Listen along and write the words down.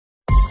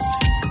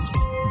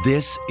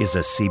This is a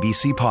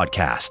CBC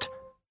podcast.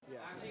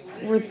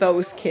 We're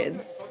those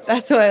kids.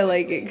 That's why I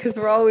like it, because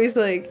we're always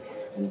like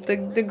the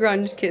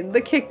grunge kids, the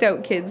kicked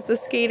out kids, the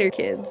skater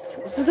kids.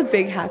 It's just a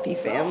big happy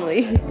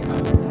family.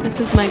 This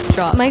is Mic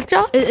Drop. Mic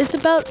Drop? It's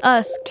about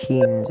us.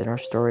 Teens and our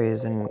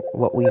stories and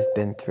what we've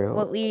been through.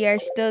 What we are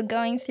still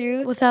going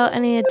through. Without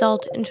any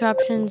adult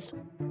interruptions.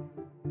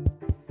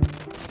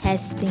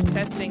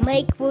 Testing.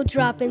 Mic will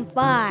drop in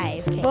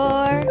 5,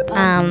 4,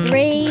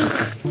 3,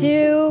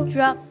 2.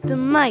 Drop the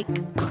mic.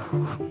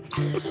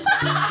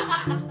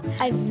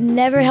 I've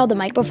never held a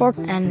mic before,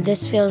 and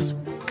this feels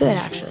good,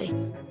 actually.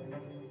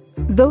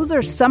 Those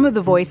are some of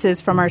the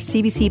voices from our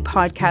CBC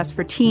podcast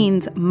for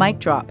teens, Mic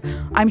Drop.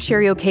 I'm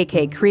Shari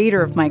Okeke,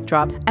 creator of Mic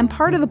Drop, and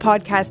part of the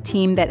podcast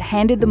team that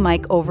handed the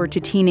mic over to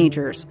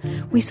teenagers.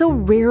 We so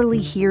rarely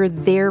hear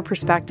their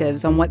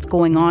perspectives on what's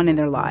going on in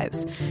their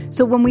lives.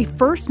 So when we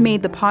first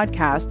made the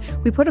podcast,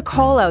 we put a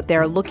call out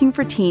there looking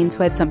for teens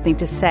who had something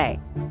to say.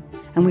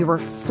 And we were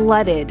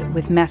flooded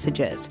with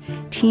messages.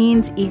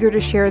 Teens eager to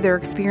share their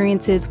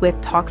experiences with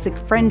toxic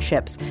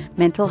friendships,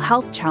 mental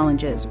health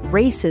challenges,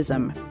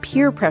 racism,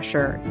 peer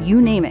pressure,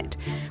 you name it.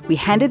 We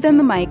handed them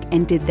the mic,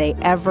 and did they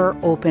ever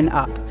open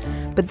up?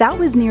 But that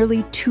was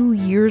nearly 2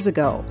 years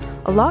ago.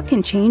 A lot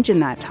can change in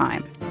that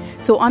time.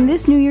 So on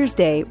this New Year's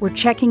Day, we're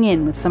checking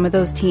in with some of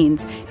those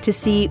teens to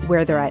see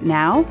where they're at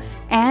now,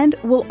 and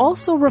we'll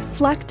also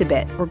reflect a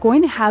bit. We're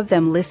going to have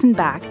them listen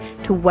back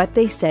to what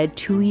they said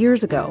 2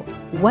 years ago.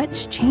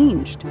 What's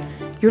changed?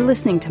 You're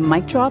listening to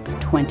Mic Drop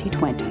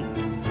 2020.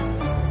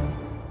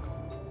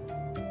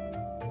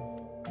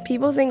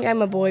 People think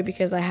I'm a boy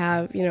because I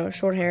have,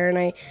 short hair and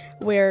I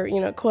wear,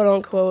 quote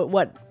unquote,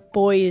 what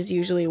boys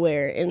usually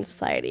wear in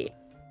society.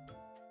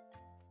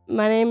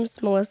 My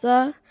name's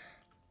Melissa.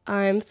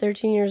 I'm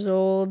 13 years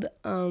old.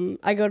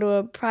 I go to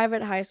a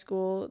private high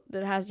school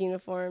that has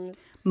uniforms.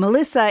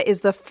 Melissa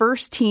is the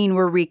first teen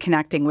we're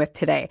reconnecting with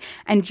today.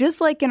 And just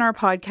like in our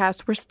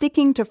podcast, we're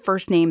sticking to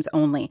first names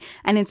only,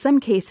 and in some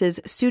cases,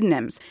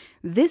 pseudonyms.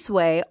 This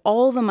way,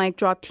 all the Mic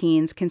Drop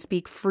teens can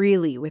speak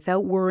freely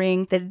without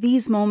worrying that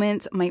these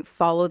moments might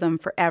follow them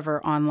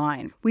forever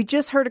online. We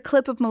just heard a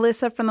clip of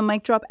Melissa from the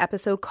Mic Drop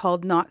episode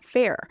called Not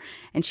Fair,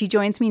 and she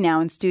joins me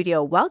now in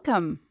studio.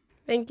 Welcome.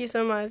 Thank you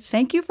so much.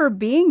 Thank you for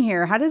being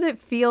here. How does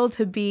it feel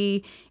to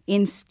be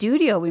in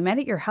studio? We met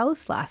at your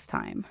house last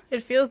time.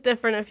 It feels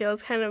different. It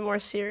feels kind of more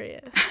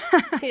serious.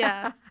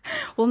 Yeah.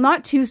 Well,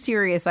 not too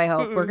serious, I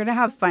hope. We're going to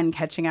have fun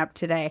catching up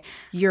today.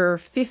 You're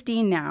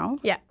 15 now.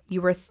 Yeah.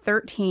 You were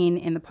 13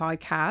 in the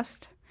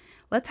podcast.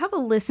 Let's have a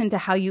listen to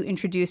how you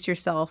introduced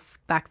yourself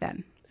back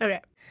then.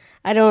 Okay.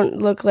 I don't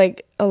look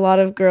like a lot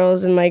of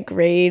girls in my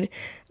grade.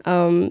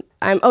 I'm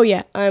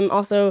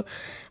also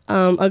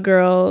a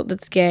girl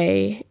that's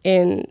gay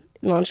in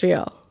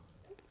Montreal.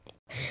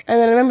 And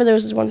then I remember there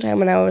was this one time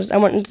when I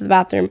went into the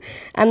bathroom,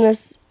 and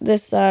this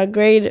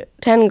grade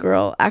 10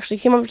 girl actually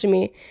came up to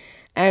me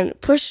and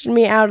pushed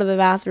me out of the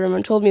bathroom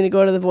and told me to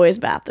go to the boys'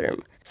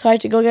 bathroom. So I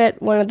had to go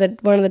get one of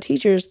the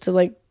teachers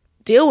to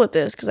deal with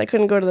this because I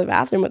couldn't go to the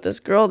bathroom with this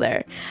girl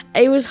there.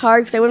 It was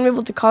hard because I wouldn't be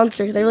able to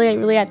concentrate because I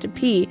really had to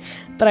pee,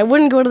 but I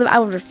wouldn't go to I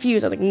would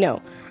refuse. I was like,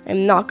 no,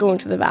 I'm not going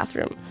to the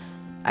bathroom.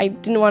 I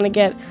didn't want to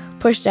get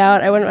pushed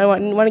out. I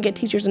wouldn't want to get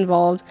teachers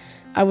involved.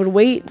 I would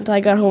wait until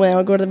I got home and I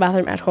would go to the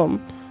bathroom at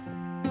home.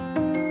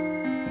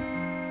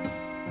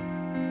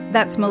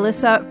 That's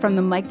Melissa from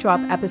the Mic Drop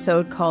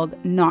episode called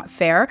Not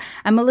Fair.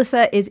 And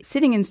Melissa is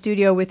sitting in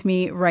studio with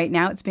me right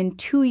now. It's been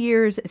 2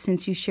 years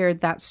since you shared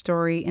that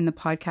story in the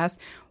podcast.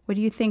 What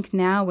do you think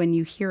now when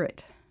you hear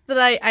it? That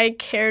I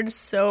cared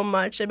so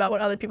much about what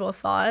other people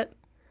thought.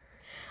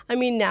 I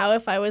mean, now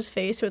if I was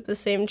faced with the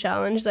same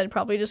challenge, I'd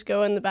probably just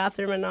go in the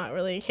bathroom and not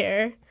really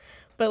care.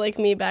 But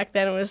me back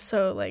then, it was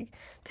so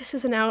this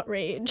is an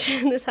outrage.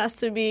 This has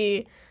to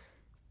be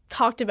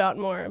talked about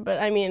more.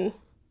 But I mean,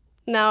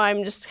 now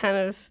I'm just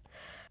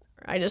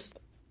I just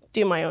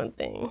do my own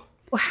thing.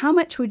 Well, how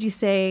much would you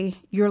say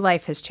your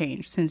life has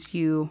changed since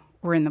you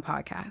were in the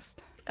podcast?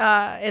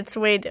 It's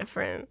way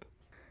different.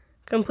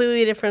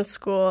 Completely different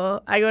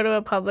school. I go to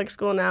a public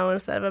school now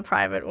instead of a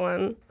private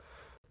one.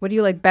 What do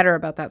you like better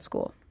about that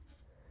school?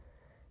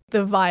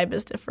 The vibe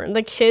is different.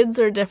 The kids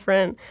are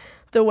different.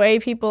 The way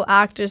people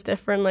act is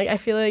different. I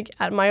feel like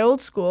at my old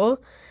school,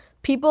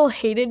 people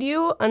hated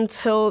you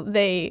until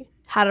they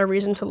had a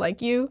reason to like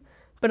you.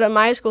 But at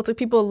my school,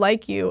 people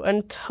like you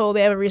until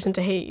they have a reason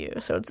to hate you.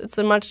 So it's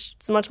a much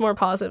more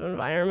positive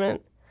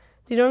environment.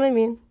 Do you know what I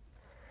mean?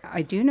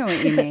 I do know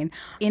what you mean.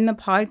 In the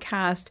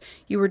podcast,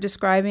 you were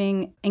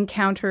describing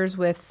encounters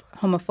with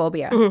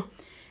homophobia. Mm-hmm.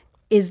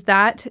 Is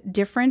that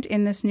different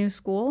in this new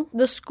school?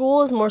 The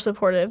school is more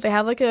supportive. They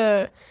have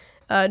a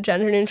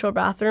gender-neutral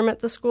bathroom at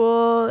the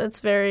school. It's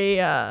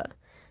very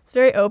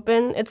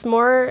open. It's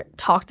more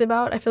talked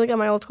about. I feel like at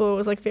my old school, it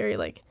was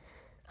very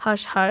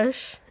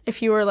hush-hush.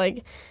 If you were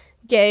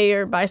gay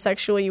or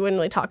bisexual, you wouldn't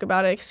really talk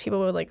about it because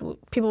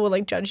people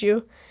would judge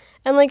you.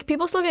 And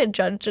people still get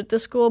judged at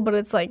this school, but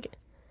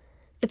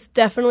it's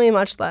definitely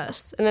much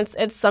less. And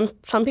it's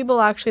some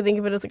people actually think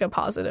of it as a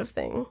positive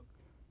thing.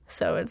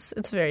 So it's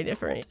very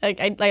different. Like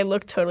I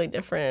look totally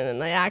different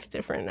and I act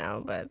different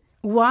now, but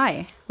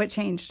Why? What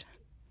changed?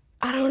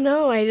 I don't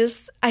know.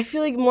 I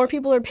feel like more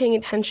people are paying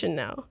attention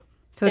now.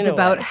 So it's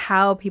about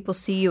how people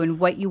see you and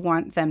what you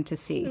want them to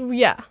see.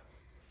 Yeah.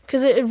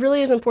 Because it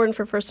really is important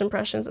for first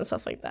impressions and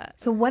stuff like that.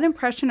 So what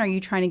impression are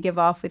you trying to give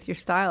off with your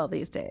style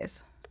these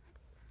days?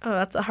 Oh,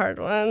 that's a hard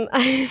one.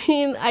 I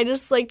mean, I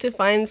just like to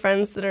find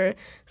friends that are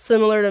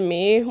similar to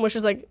me, which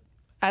is like,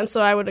 and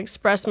so I would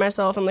express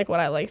myself and like what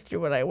I like through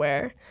what I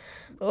wear.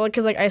 Well,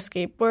 because like I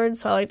skateboard,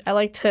 so I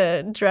like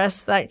to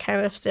dress that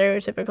kind of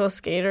stereotypical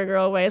skater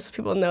girl way, so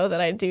people know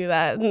that I do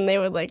that, and they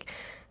would like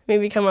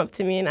maybe come up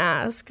to me and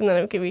ask, and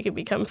then we could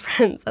become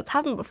friends. That's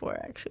happened before,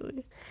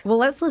 actually. Well,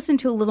 let's listen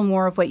to a little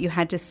more of what you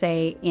had to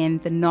say in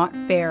the Not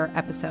Fair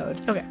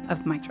episode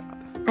of Mic Drop.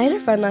 I had a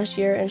friend last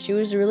year, and she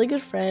was a really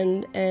good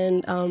friend,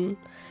 and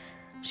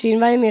she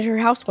invited me to her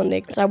house one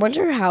day. So I went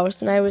to her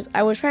house, and I was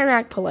trying to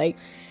act polite,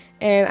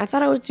 and I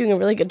thought I was doing a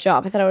really good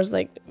job. I thought I was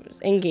like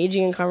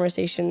engaging in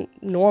conversation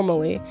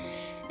normally.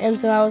 And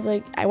so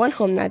I went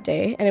home that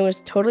day, and it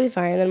was totally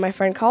fine. And my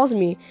friend calls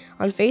me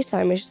on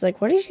FaceTime, and she's like,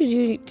 "What did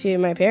you do to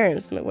my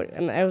parents?"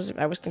 And I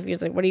was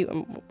confused, like, what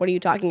are you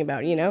talking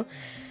about, you know?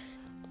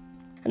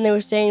 And they were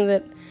saying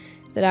that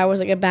I was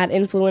like a bad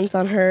influence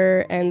on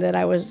her, and that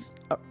I was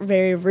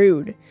very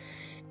rude.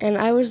 And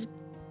I was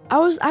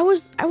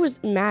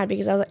mad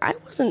because I was like, I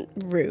wasn't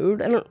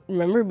rude. I don't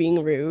remember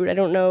being rude. I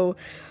don't know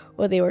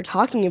what they were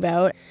talking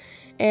about.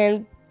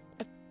 And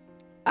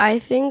I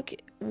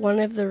think one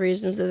of the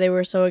reasons that they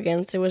were so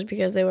against it was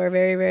because they were a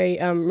very, very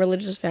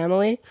religious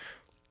family.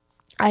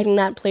 I think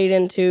that played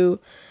into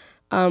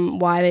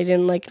why they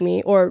didn't like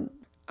me, or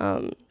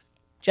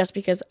just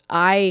because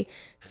I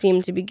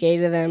seemed to be gay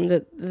to them,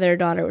 that their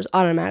daughter was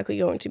automatically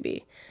going to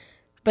be.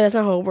 But that's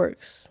not how it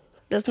works.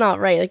 That's not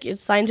right. Like,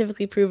 it's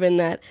scientifically proven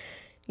that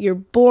you're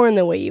born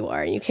the way you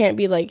are, and you can't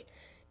be like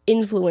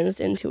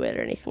influenced into it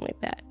or anything like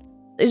that.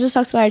 It just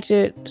sucks that I had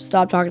to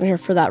stop talking to her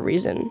for that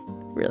reason,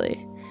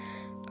 really.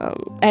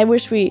 I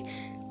wish we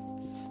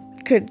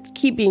could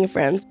keep being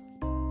friends.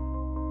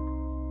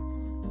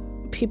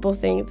 People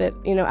think that,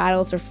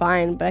 adults are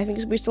fine, but I think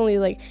we still need,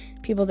 like,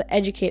 people to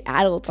educate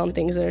adults on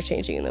things that are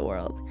changing in the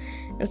world.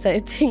 And so I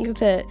think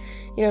that,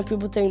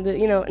 people think that,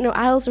 no,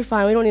 adults are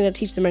fine. We don't need to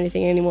teach them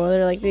anything anymore.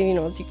 They're like,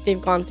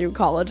 they've gone through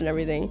college and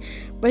everything.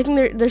 But I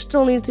think there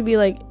still needs to be,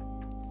 like,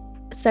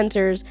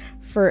 centers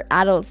for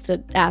adults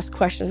to ask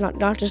questions,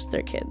 not just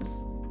their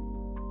kids.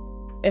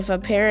 If a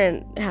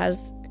parent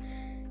has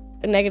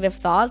negative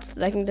thoughts,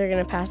 I think they're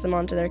going to pass them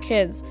on to their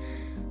kids.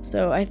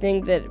 So I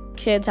think that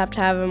kids have to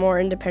have a more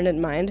independent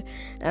mind.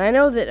 And I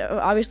know that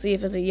obviously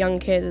if as a young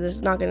kid,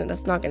 that's not going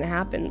to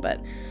happen. But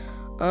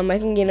I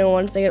think,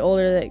 once they get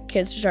older, that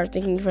kids should start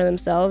thinking for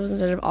themselves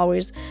instead of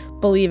always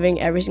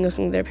believing every single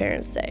thing their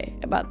parents say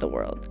about the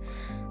world.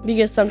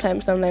 Because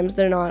sometimes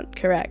they're not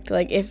correct.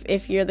 Like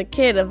if you're the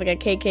kid of like a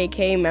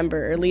KKK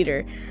member or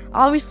leader,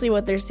 obviously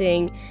what they're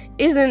saying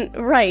isn't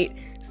right.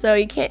 So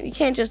you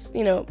can't just,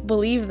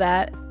 believe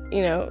that,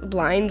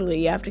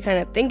 blindly. You have to kind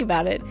of think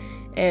about it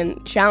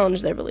and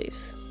challenge their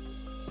beliefs.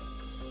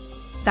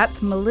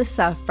 That's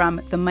Melissa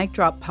from the Mic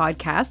Drop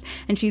podcast,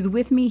 and she's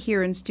with me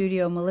here in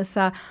studio.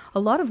 Melissa, a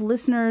lot of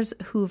listeners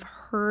who've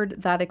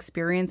heard that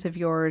experience of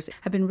yours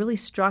have been really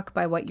struck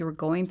by what you were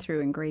going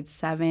through in grade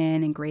 7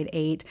 and grade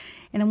 8.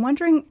 And I'm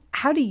wondering,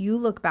 how do you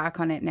look back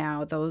on it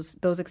now,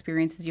 those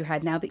experiences you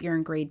had now that you're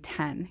in grade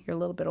 10? You're a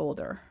little bit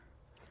older.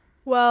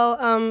 Well,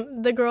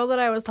 the girl that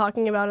I was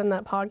talking about in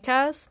that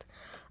podcast,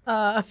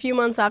 a few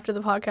months after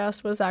the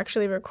podcast was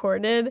actually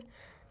recorded,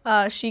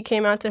 she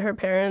came out to her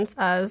parents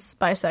as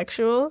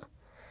bisexual,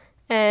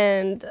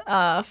 and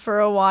for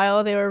a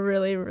while they were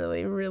really,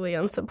 really, really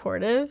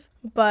unsupportive,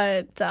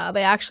 but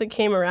they actually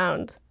came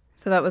around.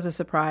 So that was a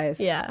surprise.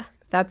 Yeah.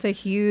 That's a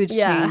huge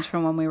change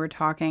from when we were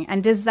talking.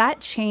 And does that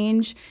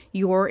change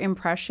your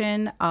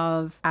impression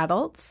of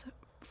adults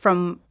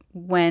from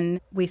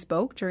when we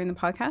spoke during the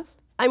podcast?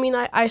 I mean,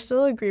 I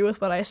still agree with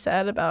what I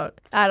said about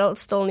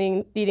adults still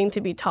needing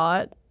to be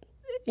taught.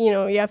 You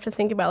have to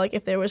think about, like,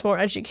 if there was more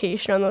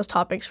education on those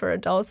topics for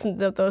adults, and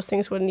those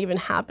things wouldn't even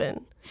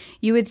happen.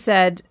 You had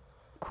said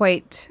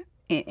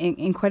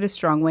in quite a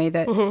strong way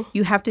that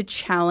you have to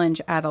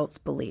challenge adults'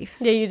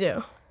 beliefs. Yeah, you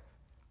do.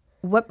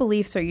 What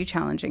beliefs are you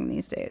challenging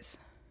these days?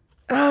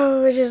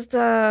 Oh, it's just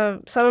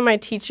some of my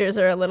teachers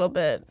are a little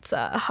bit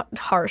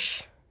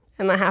harsh,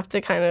 and I have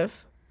to kind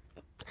of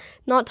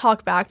not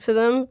talk back to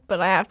them,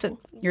 but I have to.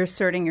 You're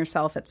asserting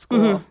yourself at school.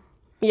 Mm-hmm.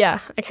 Yeah,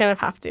 I kind of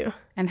have to.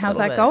 And how's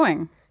that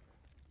going?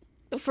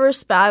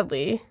 First,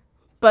 badly,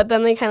 but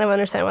then they kind of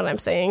understand what I'm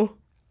saying.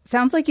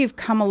 Sounds like you've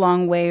come a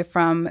long way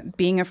from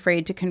being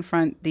afraid to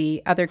confront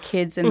the other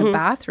kids in the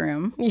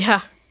bathroom.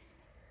 Yeah.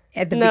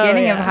 At the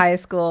beginning of high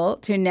school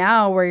to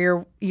now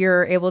where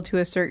you're able to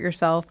assert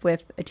yourself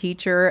with a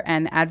teacher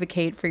and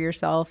advocate for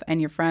yourself and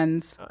your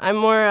friends. I'm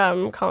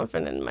more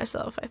confident in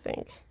myself, I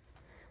think.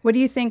 What do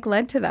you think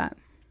led to that?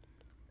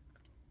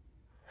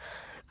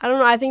 I don't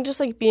know. I think just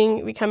like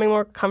becoming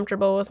more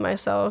comfortable with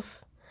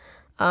myself,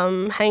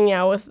 hanging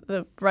out with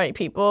the right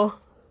people.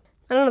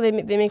 I don't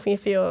know, they make me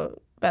feel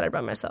better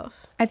about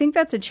myself. I think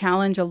that's a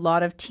challenge a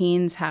lot of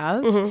teens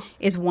have,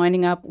 is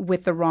winding up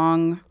with the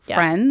wrong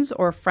friends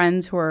or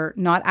friends who are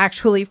not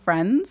actually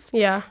friends.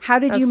 Yeah, How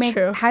did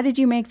true. How did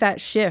you make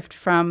that shift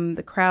from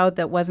the crowd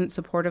that wasn't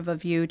supportive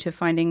of you to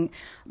finding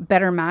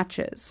better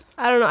matches?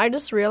 I don't know. I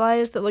just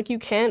realized that, like, you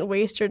can't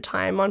waste your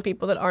time on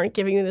people that aren't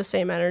giving you the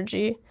same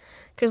energy.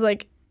 Because,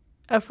 like,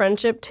 a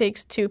friendship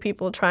takes two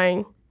people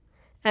trying.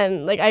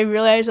 And, like, I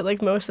realized that,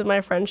 like, most of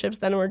my friendships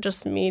then were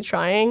just me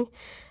trying.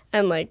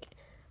 And, like,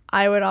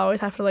 I would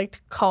always have to,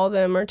 like, call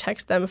them or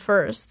text them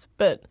first.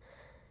 But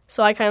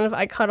so I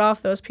cut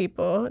off those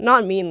people.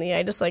 Not meanly.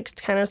 I just, like,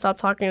 kind of stopped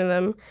talking to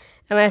them.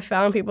 And I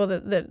found people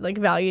that like,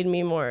 valued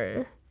me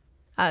more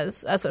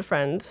as a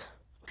friend.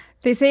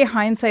 They say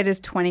hindsight is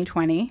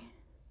 20/20.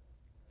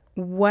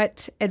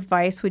 What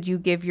advice would you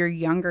give your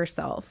younger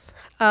self?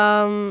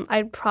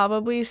 I'd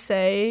probably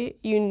say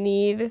you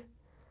need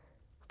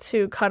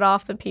to cut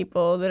off the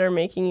people that are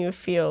making you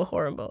feel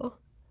horrible.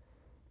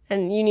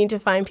 And you need to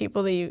find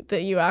people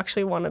that you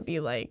actually want to be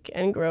like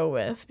and grow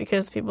with,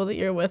 because the people that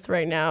you're with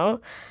right now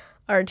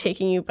are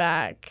taking you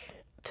back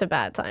to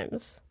bad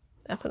times.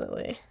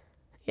 Definitely.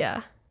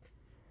 Yeah.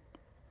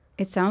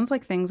 It sounds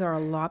like things are a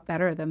lot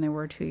better than they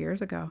were 2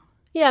 years ago.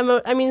 Yeah,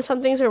 I mean,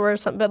 some things are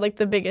worse, but, like,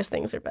 the biggest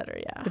things are better,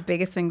 yeah. The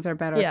biggest things are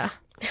better. Yeah.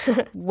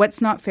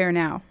 What's not fair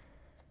now?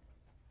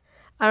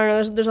 I don't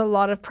know. There's a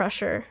lot of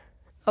pressure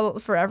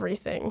for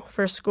everything,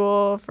 for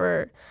school,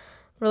 for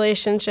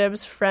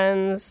relationships,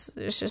 friends.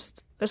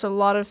 There's a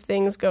lot of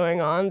things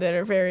going on that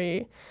are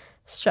very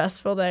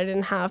stressful that I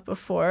didn't have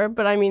before.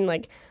 But I mean,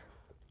 like,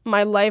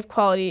 my life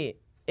quality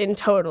in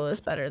total is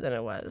better than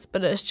it was.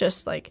 But it's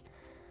just, like,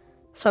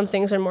 some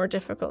things are more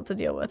difficult to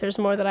deal with. There's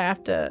more that I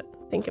have to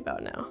think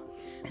about now.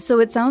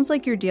 So it sounds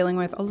like you're dealing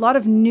with a lot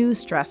of new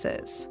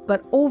stresses,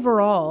 but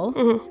overall,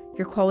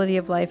 your quality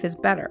of life is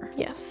better.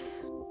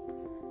 Yes.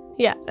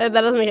 Yeah, that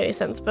doesn't make any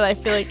sense, but I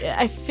feel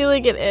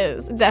like it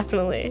is,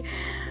 definitely.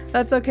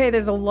 That's okay.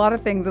 There's a lot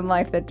of things in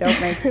life that don't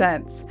make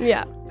sense.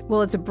 Yeah.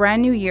 Well, it's a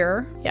brand new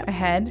year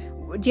ahead.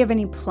 Do you have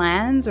any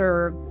plans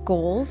or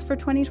goals for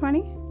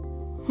 2020?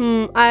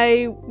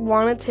 I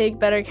want to take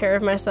better care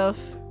of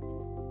myself,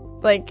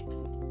 like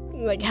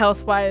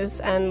health-wise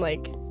and,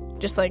 like,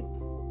 just, like,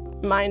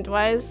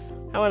 mind-wise.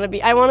 I want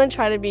to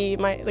try to be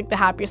the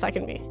happiest I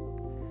can be.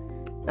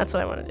 That's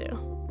what I want to do.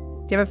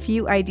 Do you have a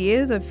few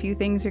ideas of few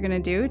things you're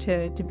going to do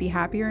to be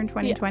happier in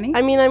 2020? Yeah.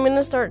 I mean, I'm going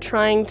to start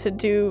trying to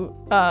do,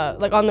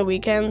 like, on the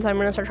weekends, I'm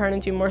going to start trying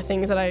to do more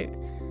things that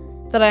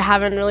I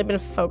haven't really been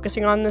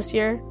focusing on this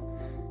year.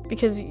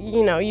 Because,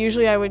 you know,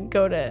 usually I would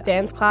go to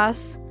dance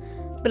class,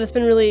 but it's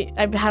been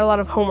I've had a lot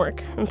of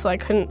homework, and so I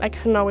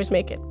couldn't always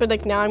make it. But,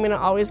 like, now I'm going to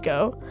always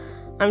go.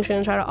 I'm just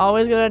going to try to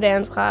always go to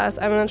dance class.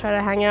 I'm going to try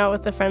to hang out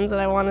with the friends that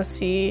I want to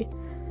see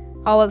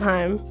all the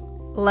time.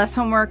 Less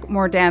homework,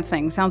 more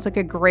dancing. Sounds like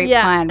a great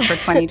plan for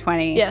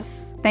 2020.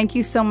 Yes. Thank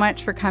you so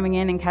much for coming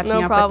in and catching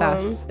No up problem.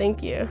 with us.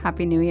 Thank you.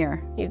 Happy New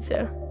Year. You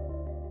too.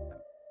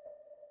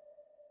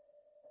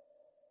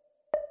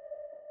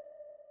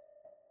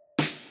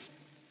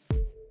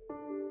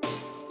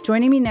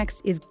 Joining me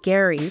next is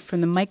Gary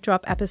from the Mic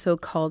Drop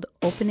episode called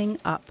Opening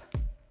Up.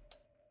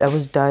 I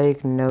was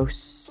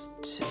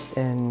diagnosed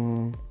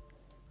in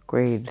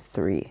grade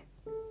 3.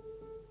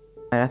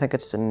 And I think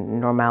it's a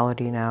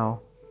normality now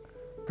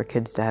for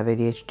kids to have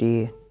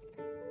ADHD.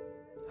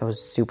 I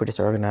was super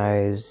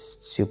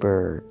disorganized,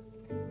 super,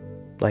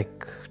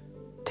 like,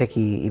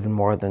 ticky, even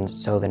more than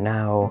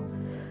now.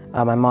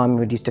 My mom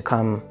used to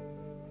come,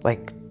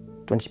 like,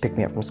 when she picked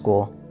me up from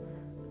school,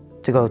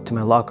 to go to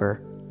my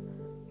locker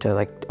to,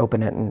 like,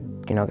 open it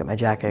and, you know, get my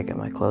jacket, get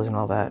my clothes and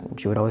all that. And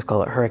she would always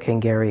call it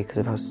Hurricane Gary because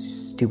of how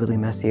stupidly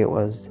messy it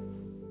was.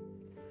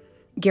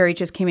 Gary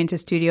just came into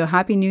studio.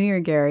 Happy New Year,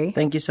 Gary.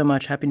 Thank you so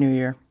much. Happy New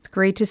Year. It's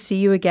great to see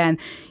you again.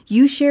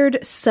 You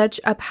shared such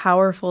a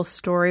powerful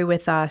story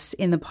with us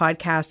in the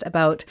podcast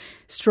about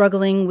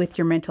struggling with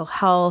your mental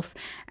health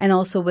and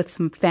also with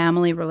some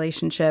family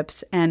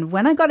relationships. And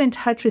when I got in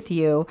touch with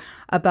you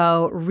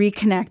about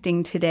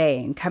reconnecting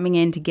today and coming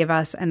in to give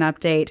us an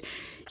update,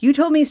 you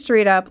told me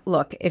straight up,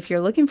 look, if you're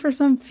looking for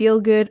some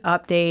feel-good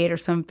update or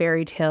some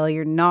fairy tale,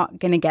 you're not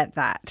going to get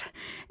that.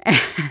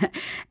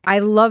 I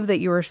love that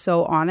you were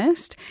so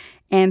honest.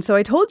 And so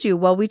I told you,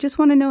 well, we just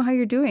want to know how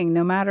you're doing,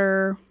 no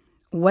matter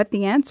what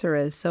the answer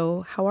is.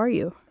 So how are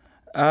you?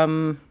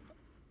 I'm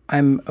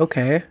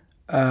okay.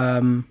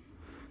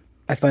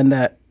 I find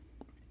that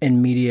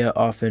in media,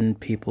 often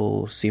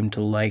people seem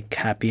to like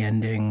happy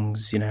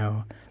endings, you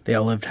know, they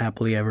all lived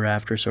happily ever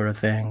after sort of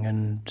thing,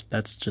 and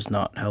that's just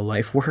not how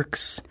life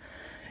works.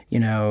 You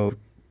know,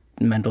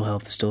 mental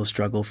health is still a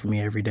struggle for me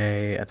every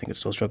day. I think it's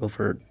still a struggle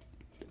for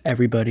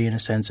everybody in a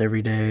sense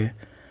every day.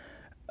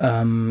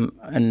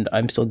 And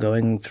I'm still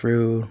going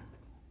through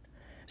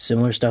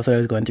similar stuff that I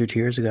was going through 2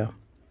 years ago.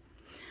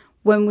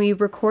 When we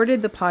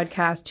recorded the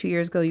podcast 2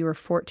 years ago, you were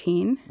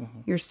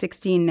 14. You're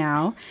 16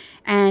 now.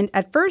 And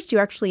at first, you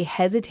actually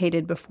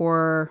hesitated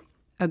before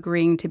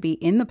agreeing to be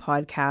in the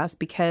podcast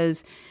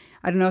because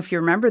I don't know if you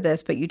remember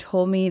this, but you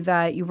told me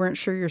that you weren't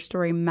sure your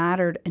story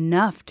mattered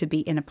enough to be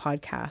in a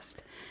podcast.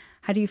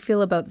 How do you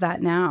feel about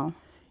that now?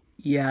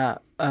 Yeah,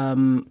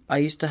 I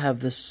used to have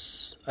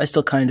this, I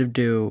still kind of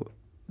do,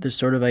 this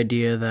sort of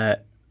idea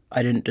that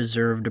I didn't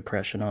deserve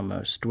depression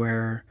almost,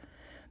 where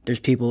there's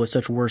people with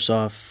such worse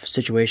off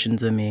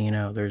situations than me,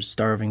 there's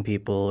starving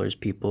people, there's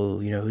people,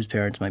 whose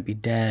parents might be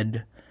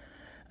dead.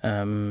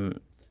 And,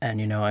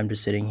 I'm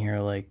just sitting here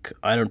like,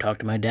 I don't talk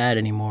to my dad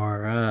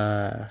anymore.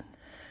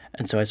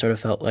 And so I sort of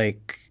felt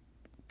like,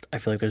 I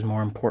feel like there's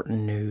more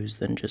important news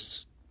than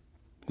just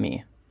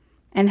me.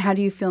 And how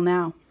do you feel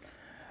now?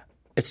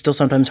 It's still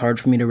sometimes hard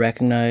for me to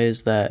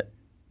recognize that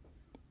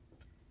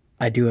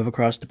I do have a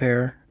cross to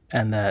bear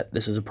and that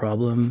this is a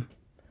problem.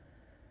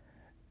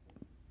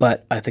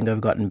 But I think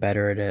I've gotten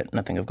better at it, and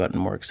I think I've gotten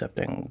more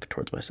accepting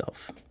towards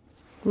myself.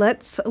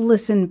 Let's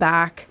listen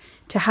back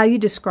to how you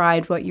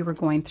described what you were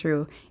going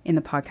through in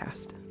the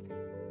podcast.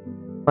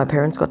 My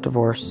parents got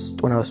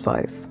divorced when I was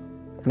 5,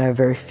 and I have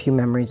very few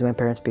memories of my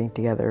parents being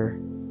together.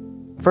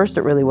 First,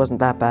 it really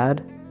wasn't that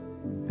bad.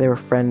 They were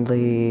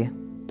friendly,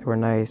 they were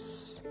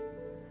nice.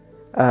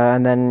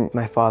 And then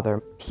my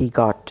father, he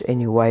got a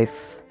new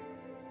wife.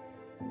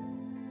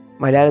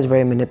 My dad is a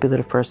very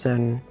manipulative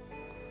person,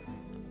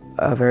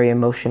 a very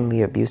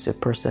emotionally abusive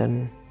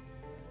person.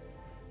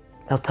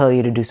 He'll tell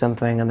you to do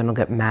something and then he'll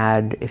get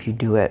mad if you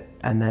do it,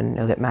 and then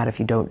he'll get mad if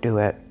you don't do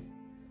it.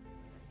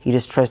 He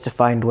just tries to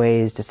find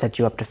ways to set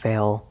you up to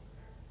fail,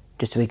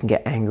 just so he can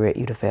get angry at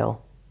you to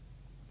fail,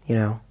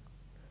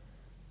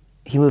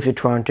 He moved to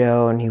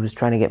Toronto and he was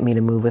trying to get me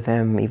to move with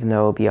him, even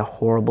though it would be a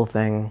horrible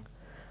thing.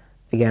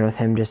 Again, with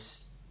him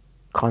just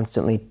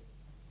constantly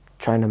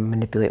trying to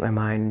manipulate my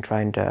mind,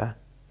 trying to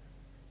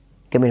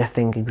get me to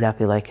think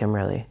exactly like him,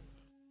 really.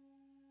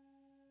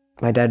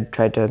 My dad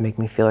tried to make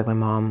me feel like my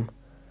mom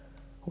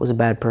was a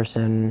bad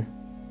person,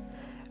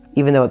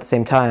 even though at the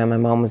same time, my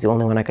mom was the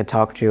only one I could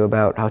talk to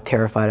about how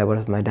terrified I was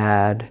of my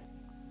dad.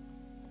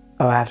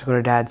 Oh, I have to go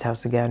to Dad's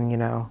house again,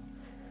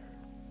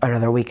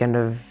 Another weekend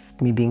of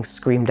me being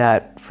screamed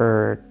at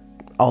for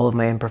all of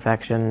my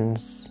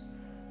imperfections.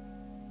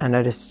 And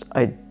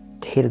I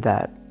hated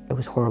that. It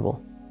was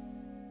horrible.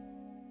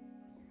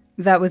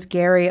 That was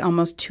Gary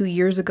almost 2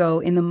 years ago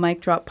in the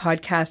Mic Drop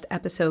podcast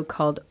episode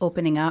called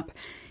Opening Up.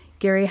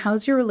 Gary,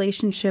 how's your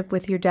relationship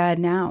with your dad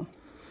now?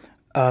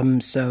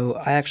 So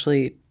I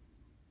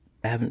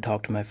haven't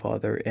talked to my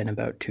father in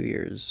about 2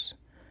 years,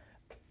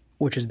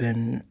 which has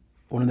been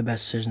one of the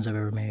best decisions I've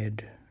ever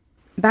made.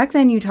 Back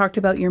then you talked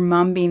about your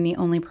mom being the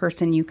only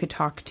person you could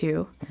talk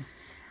to.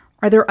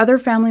 Are there other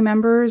family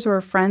members or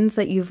friends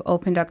that you've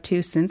opened up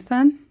to since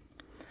then?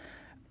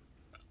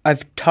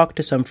 I've talked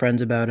to some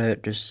friends about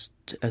it just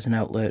as an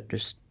outlet,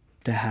 just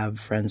to have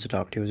friends to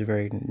talk to is a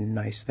very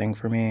nice thing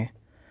for me.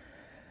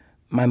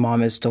 My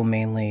mom is still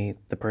mainly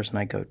the person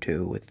I go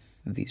to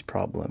with these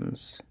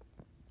problems.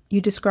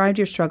 You described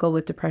your struggle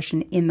with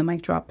depression in the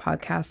Mic Drop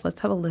podcast.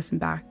 Let's have a listen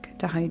back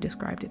to how you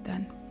described it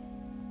then.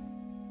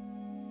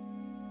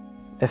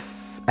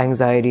 If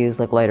anxiety is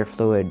like lighter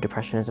fluid,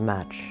 depression is a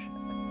match.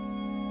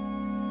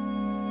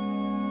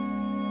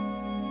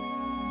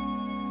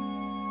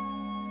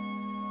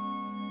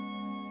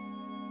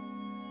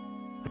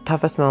 The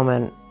toughest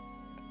moment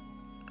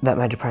that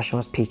my depression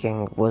was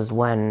peaking was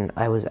when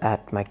I was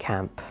at my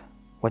camp,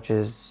 which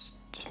is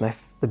just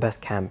the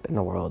best camp in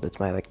the world.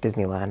 It's my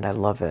Disneyland. I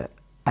love it.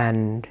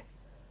 And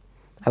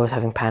I was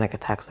having panic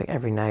attacks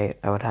every night.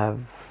 I would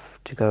have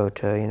to go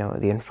to,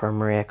 the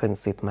infirmary. I couldn't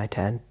sleep in my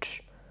tent.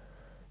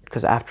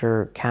 Because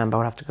after camp, I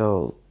would have to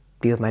go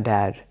be with my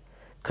dad.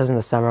 Because in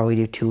the summer, we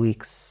do 2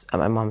 weeks at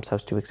my mom's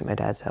house, 2 weeks at my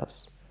dad's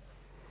house.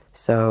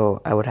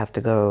 So I would have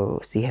to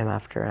go see him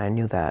after, and I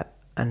knew that.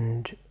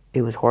 And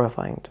it was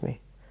horrifying to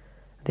me,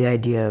 the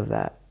idea of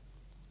that.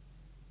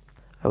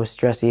 I was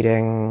stress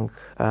eating,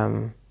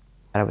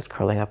 I was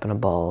curling up in a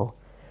ball,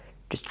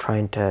 just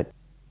trying to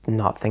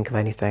not think of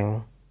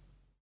anything.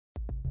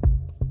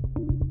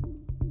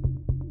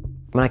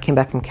 When I came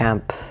back from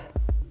camp,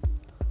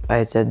 I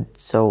had said,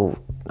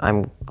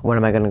 when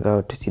am I going to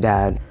go to see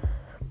Dad?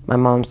 My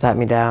mom sat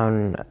me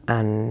down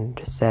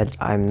and said,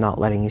 I'm not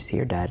letting you see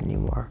your dad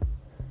anymore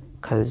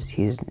because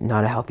he's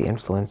not a healthy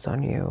influence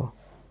on you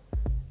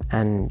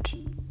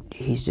and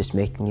he's just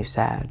making you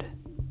sad.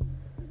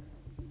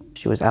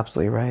 She was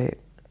absolutely right.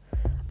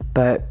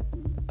 But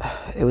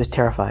it was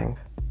terrifying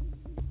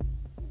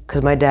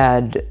because my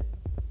dad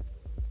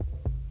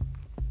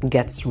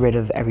gets rid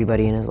of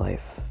everybody in his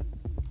life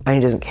and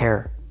he doesn't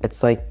care.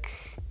 It's like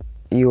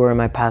you were in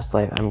my past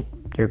life,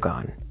 you're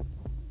gone.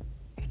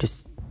 You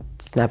just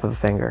snap of a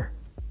finger.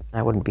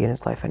 I wouldn't be in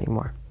his life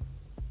anymore.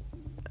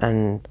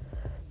 And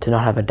to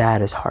not have a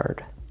dad is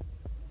hard.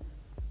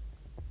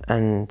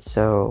 And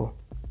so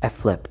I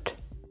flipped.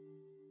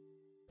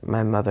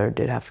 My mother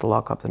did have to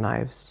lock up the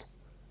knives.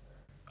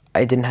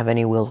 I didn't have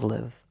any will to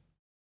live.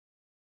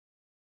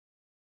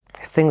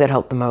 The thing that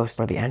helped the most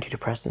were the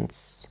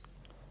antidepressants,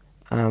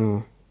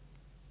 along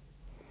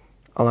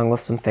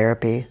with some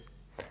therapy.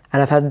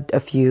 And I've had a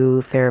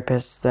few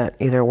therapists that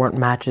either weren't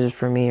matches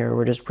for me or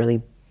were just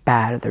really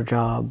bad at their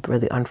job,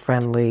 really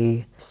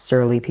unfriendly,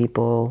 surly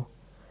people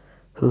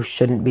who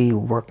shouldn't be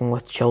working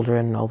with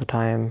children all the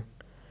time.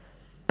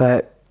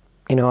 But,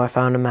 I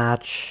found a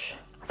match.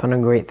 I found a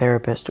great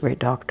therapist, a great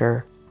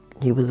doctor.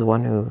 He was the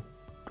one who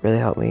really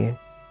helped me.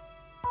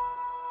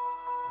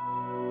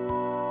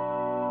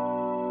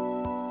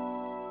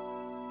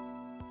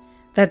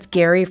 That's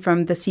Gary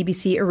from the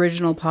CBC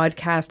original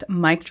podcast,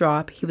 Mic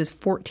Drop. He was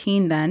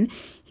 14 then.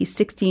 He's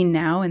 16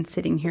 now and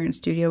sitting here in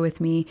studio with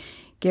me.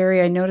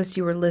 Gary, I noticed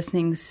you were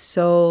listening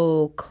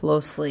so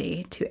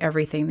closely to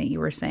everything that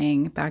you were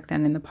saying back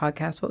then in the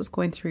podcast. What was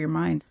going through your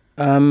mind?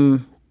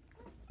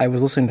 I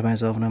was listening to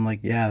myself and I'm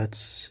like, yeah,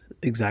 that's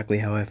exactly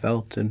how I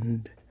felt.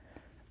 And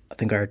I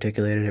think I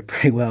articulated it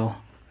pretty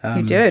well.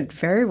 You did,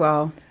 very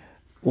well.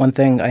 One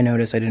thing I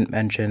noticed I didn't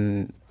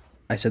mention,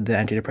 I said the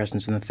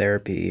antidepressants and the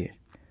therapy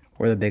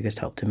were the biggest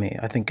help to me.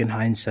 I think in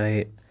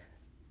hindsight,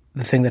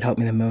 the thing that helped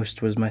me the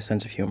most was my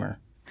sense of humor.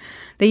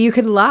 That you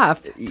could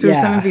laugh through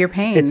some of your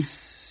pain.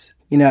 It's,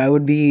 I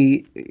would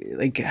be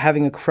like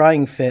having a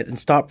crying fit and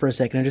stop for a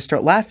second and just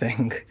start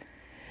laughing.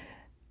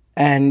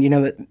 And,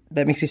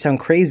 that makes me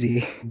sound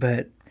crazy,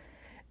 but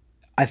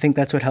I think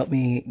that's what helped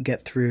me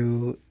get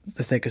through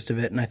the thickest of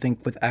it. And I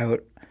think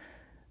without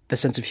the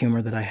sense of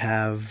humor that I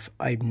have,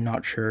 I'm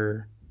not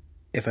sure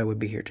if I would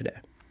be here today.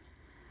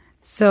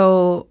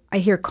 So I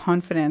hear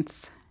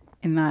confidence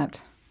in that.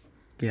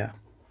 Yeah.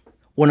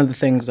 One of the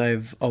things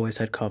I've always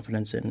had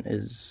confidence in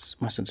is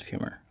my sense of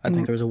humor. I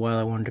think there was a while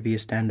I wanted to be a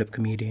stand-up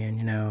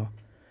comedian,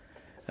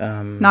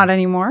 Not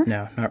anymore?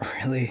 No, not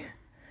really.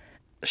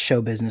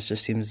 Show business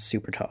just seems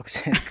super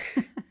toxic.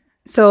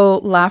 So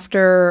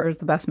laughter is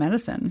the best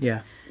medicine.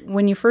 Yeah.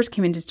 When you first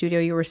came into studio,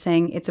 you were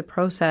saying it's a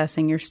process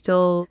and you're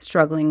still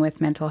struggling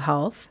with mental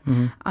health.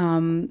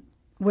 Mm-hmm.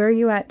 Where are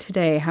you at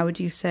today? How would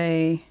you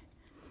say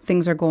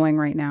things are going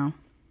right now?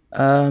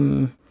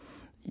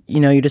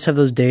 You just have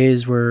those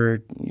days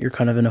where you're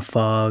kind of in a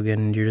fog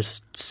and you're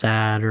just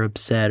sad or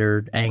upset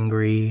or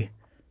angry,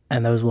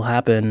 and those will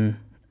happen.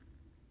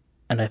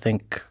 And I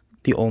think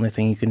the only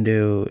thing you can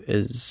do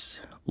is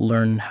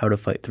learn how to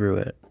fight through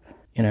it,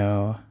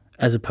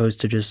 as opposed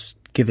to just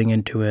giving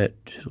into it,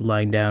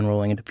 lying down,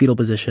 rolling into fetal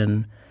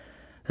position.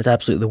 That's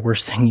absolutely the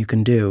worst thing you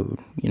can do,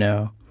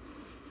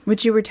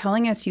 Which you were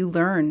telling us you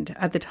learned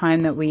at the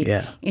time that we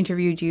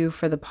interviewed you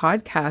for the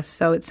podcast.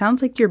 So it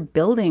sounds like you're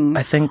building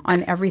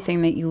on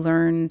everything that you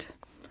learned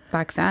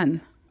back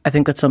then. I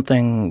think that's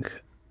something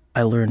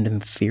I learned in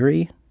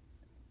theory,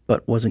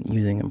 but wasn't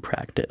using in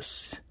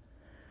practice.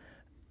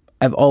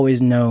 I've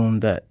always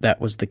known that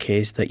that was the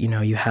case, that,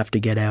 you have to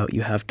get out,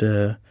 you have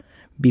to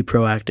be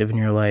proactive in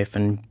your life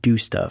and do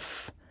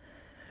stuff.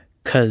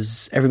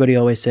 Because everybody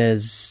always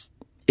says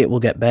it will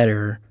get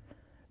better,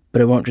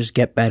 but it won't just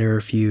get better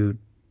if you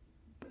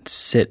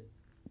sit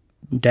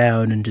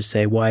down and just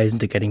say, why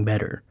isn't it getting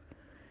better?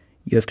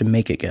 You have to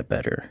make it get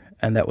better.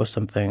 And that was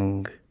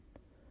something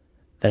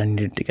that I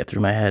needed to get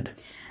through my head.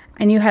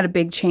 And you had a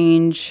big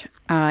change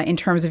in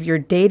terms of your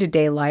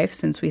day-to-day life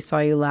since we saw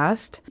you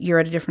last. You're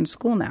at a different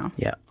school now.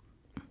 Yeah.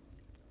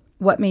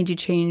 What made you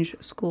change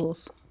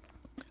schools?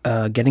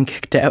 Getting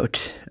kicked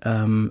out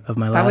of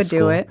my last school. That would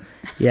do it.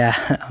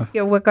 Yeah.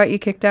 Yeah. What got you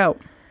kicked out?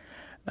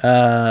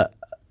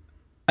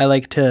 I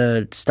like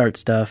to start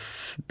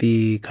stuff,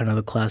 be kind of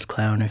the class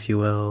clown, if you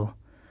will.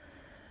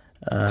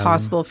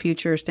 Possible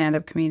future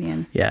stand-up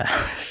comedian. Yeah.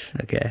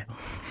 Okay.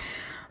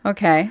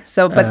 Okay.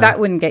 So, but that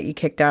wouldn't get you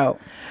kicked out.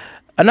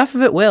 Enough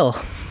of it will.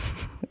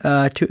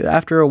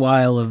 After a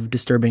while of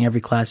disturbing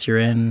every class you're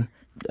in,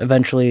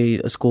 eventually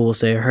a school will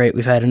say, all right,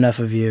 we've had enough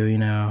of you,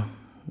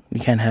 we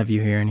can't have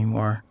you here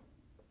anymore.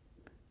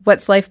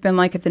 What's life been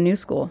like at the new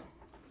school?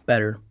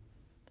 Better.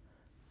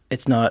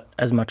 It's not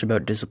as much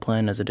about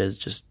discipline as it is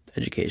just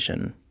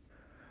education,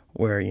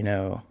 where,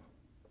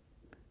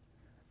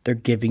 they're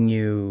giving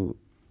you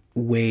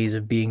ways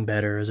of being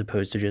better as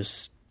opposed to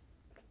just,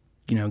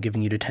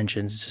 giving you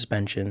detentions,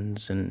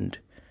 suspensions, and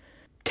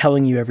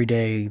telling you every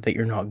day that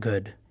you're not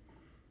good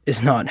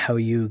is not how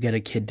you get a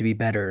kid to be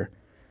better.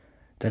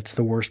 That's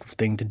the worst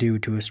thing to do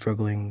to a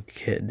struggling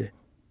kid.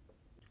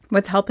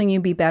 What's helping you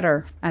be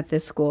better at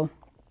this school?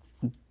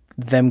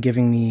 Them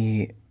giving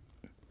me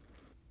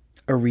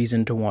a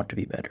reason to want to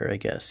be better, I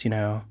guess,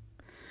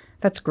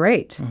 That's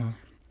great. Mm-hmm.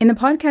 In the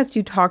podcast,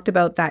 you talked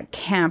about that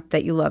camp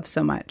that you love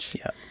so much.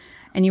 Yeah.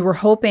 And you were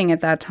hoping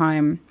at that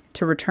time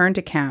to return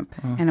to camp.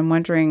 Mm-hmm. And I'm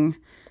wondering,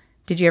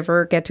 did you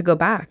ever get to go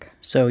back?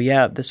 So,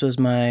 yeah, this was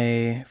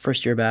my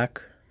first year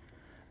back.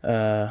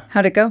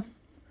 How'd it go?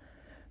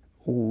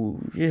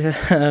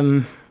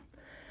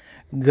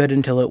 Good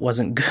until it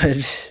wasn't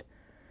good.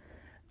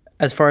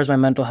 As far as my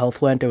mental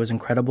health went, it was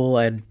incredible.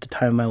 I had the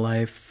time of my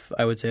life.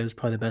 I would say it was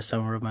probably the best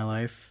summer of my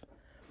life.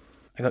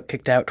 I got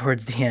kicked out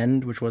towards the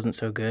end, which wasn't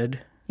so good.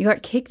 You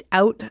got kicked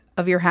out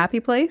of your happy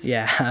place?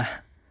 Yeah.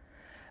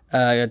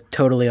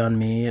 Totally on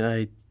me.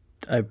 I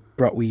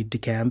brought weed to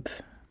camp.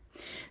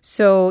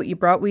 So you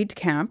brought weed to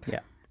camp. Yeah.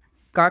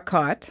 Got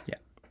caught. Yeah.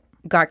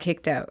 Got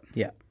kicked out.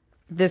 Yeah.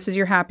 This is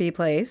your happy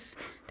place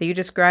that you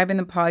describe in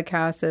the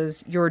podcast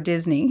as your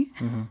Disney.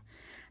 Mm-hmm.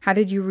 How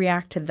did you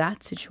react to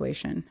that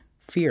situation?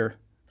 Fear,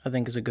 I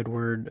think, is a good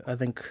word. I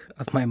think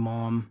of my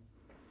mom.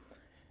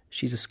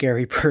 She's a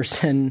scary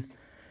person.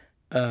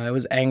 I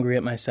was angry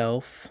at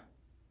myself.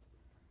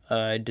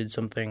 I did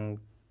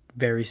something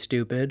very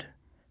stupid.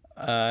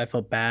 I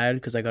felt bad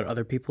because I got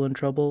other people in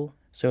trouble.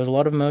 So it was a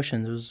lot of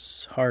emotions. It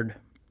was hard.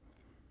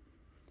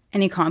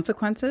 Any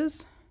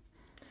consequences?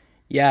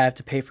 Yeah, I have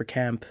to pay for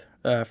camp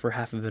for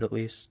half of it at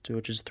least,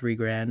 which is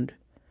 $3,000,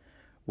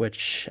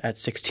 which at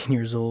 16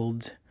 years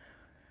old,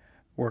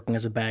 working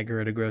as a bagger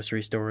at a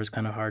grocery store is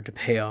kind of hard to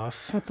pay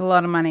off. That's a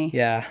lot of money.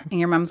 Yeah. And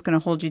your mom's going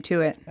to hold you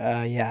to it.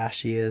 Yeah,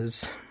 she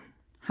is.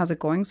 How's it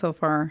going so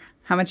far?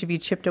 How much have you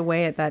chipped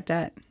away at that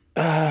debt?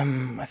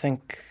 I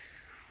think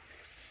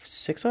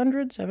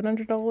 $600,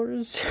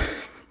 $700.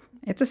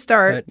 It's a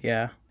start. But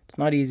yeah, it's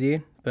not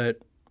easy, but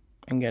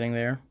I'm getting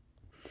there.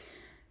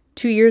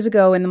 2 years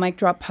ago in the Mic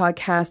Drop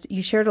podcast,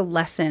 you shared a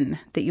lesson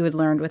that you had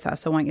learned with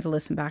us. I want you to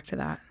listen back to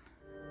that.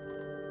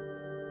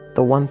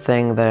 The one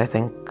thing that I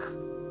think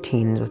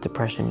teens with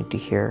depression need to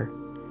hear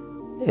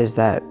is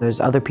that there's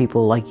other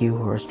people like you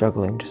who are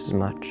struggling just as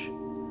much.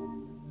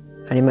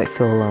 And you might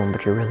feel alone,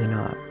 but you're really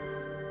not.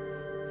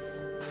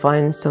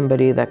 Find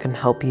somebody that can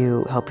help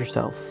you help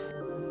yourself.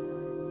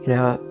 You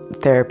know, a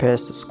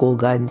therapist, a school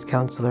guidance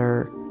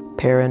counselor,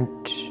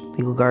 parent,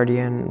 legal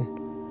guardian,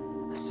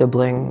 a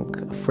sibling,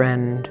 a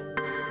friend.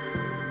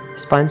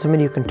 Just find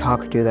somebody you can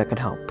talk to that can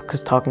help,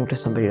 because talking to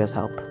somebody does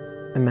help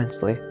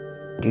immensely.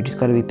 You just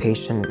got to be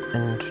patient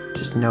and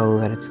just know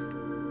that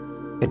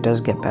it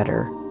does get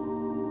better.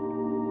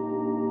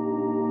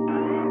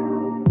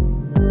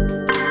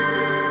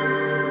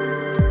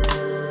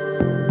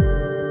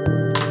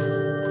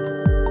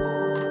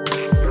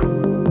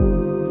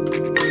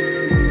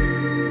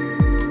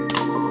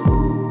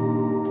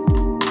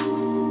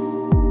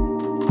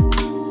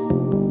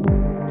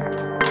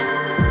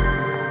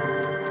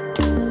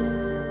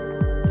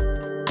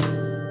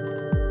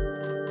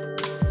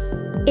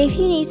 If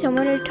you need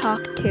someone to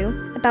talk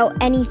to about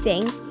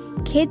anything,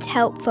 Kids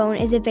Help Phone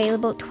is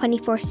available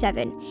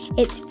 24/7.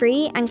 It's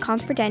free and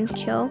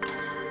confidential.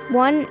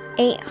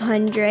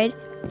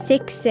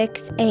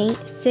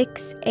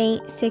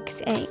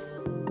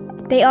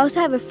 1-800-668-6868. They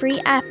also have a free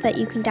app that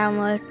you can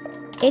download.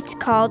 It's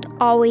called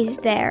Always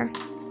There.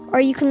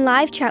 Or you can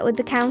live chat with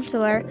the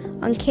counselor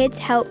on Kids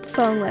Help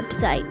Phone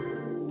website.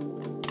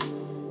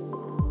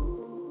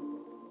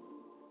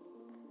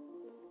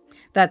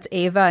 That's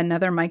Ava,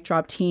 another Mic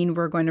Drop teen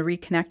we're going to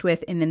reconnect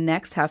with in the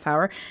next half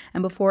hour.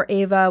 And before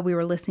Ava, we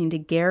were listening to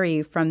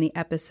Gary from the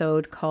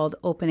episode called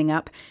Opening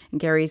Up. And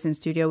Gary's in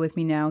studio with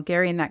me now.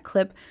 Gary, in that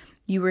clip,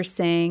 you were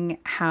saying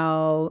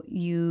how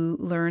you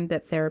learned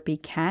that therapy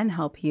can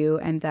help you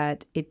and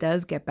that it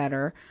does get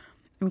better.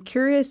 I'm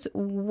curious,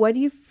 what do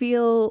you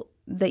feel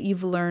that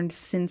you've learned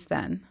since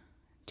then?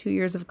 2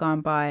 years have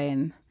gone by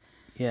and...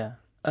 Yeah.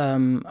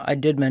 I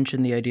did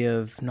mention the idea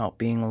of not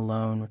being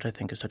alone, which I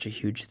think is such a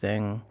huge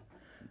thing.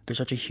 There's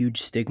such a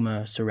huge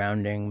stigma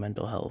surrounding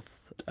mental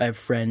health. I have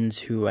friends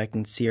who I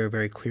can see are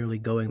very clearly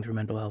going through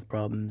mental health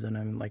problems, and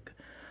I'm like,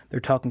 they're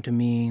talking to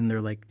me and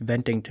they're like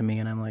venting to me,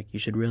 and I'm like, you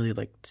should really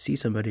like see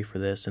somebody for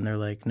this. And they're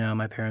like, no,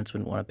 my parents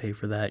wouldn't want to pay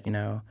for that, you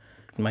know.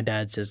 My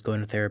dad says going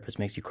to a therapist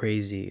makes you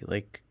crazy,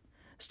 like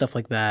stuff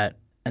like that.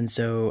 And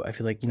so I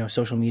feel like, you know,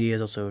 social media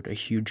is also a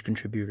huge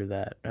contributor to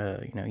that.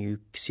 You know, you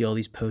see all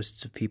these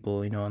posts of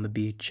people, you know, on the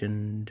beach,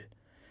 and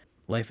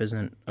life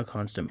isn't a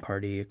constant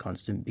party, a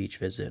constant beach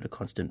visit, a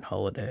constant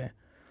holiday.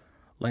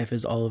 Life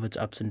is all of its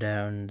ups and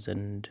downs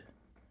and,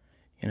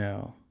 you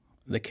know,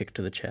 the kick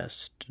to the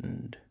chest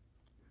and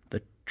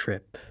the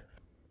trip.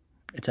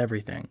 It's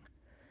everything.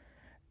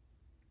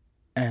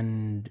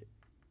 And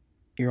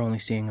you're only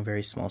seeing a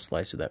very small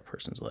slice of that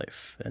person's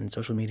life. And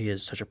social media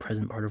is such a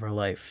present part of our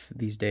life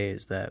these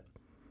days that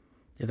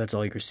if that's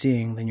all you're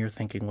seeing, then you're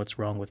thinking, what's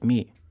wrong with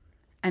me?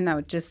 And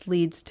that just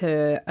leads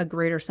to a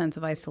greater sense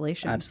of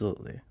isolation.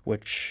 Absolutely,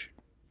 which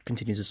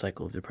continues a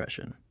cycle of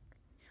depression.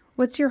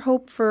 What's your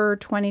hope for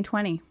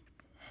 2020?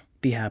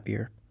 Be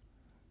happier.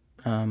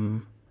 I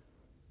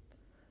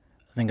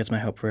think that's my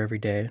hope for every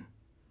day.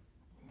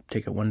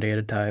 Take it one day at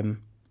a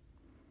time.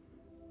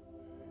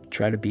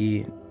 Try to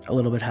be a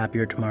little bit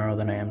happier tomorrow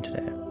than I am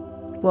today.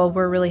 Well,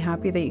 we're really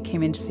happy that you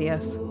came in to see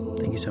us.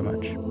 Thank you so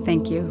much.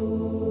 Thank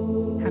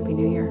you. Happy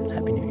New Year.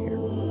 Happy New Year.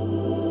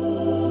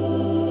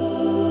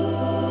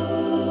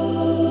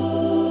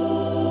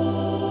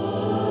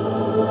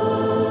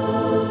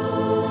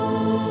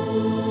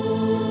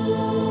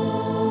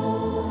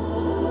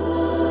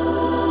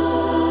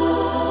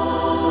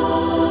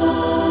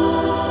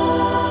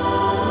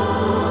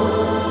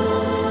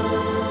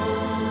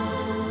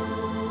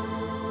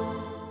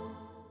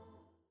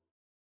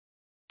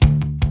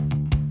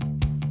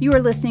 You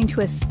are listening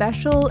to a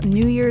special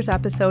New Year's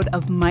episode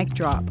of Mic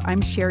Drop.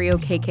 I'm Shari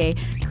Okeke,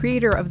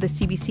 creator of the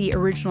CBC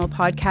original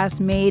podcast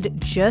made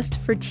just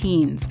for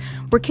teens.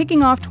 We're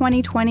kicking off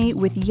 2020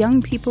 with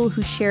young people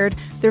who shared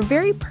their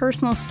very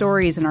personal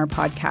stories in our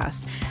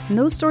podcast. And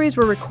those stories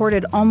were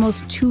recorded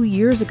almost 2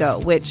 years ago,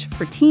 which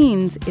for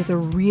teens is a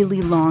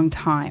really long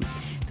time.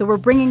 So So we're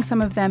bringing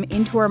some of them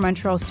into our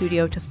Montreal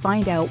studio to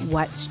find out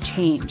what's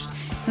changed.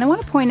 And I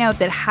want to point out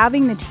that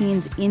having the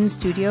teens in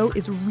studio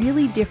is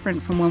really different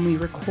from when we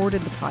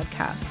recorded the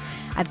podcast.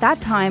 At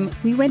that time,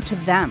 we went to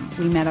them.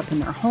 We met up in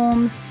their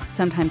homes,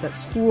 sometimes at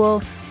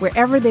school,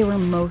 wherever they were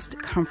most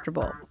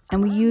comfortable.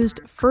 And we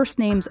used first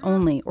names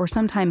only, or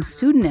sometimes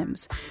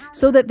pseudonyms,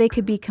 so that they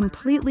could be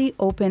completely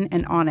open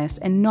and honest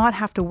and not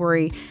have to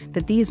worry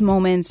that these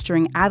moments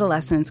during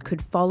adolescence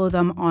could follow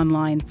them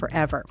online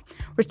forever.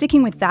 We're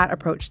sticking with that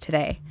approach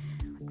today.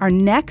 Our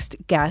next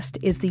guest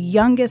is the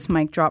youngest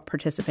Mic Drop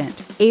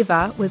participant.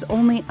 Ava was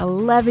only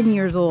 11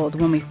 years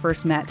old when we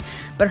first met,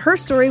 but her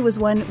story was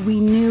one we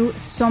knew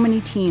so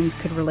many teens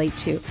could relate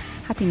to.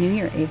 Happy New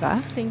Year,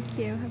 Ava. Thank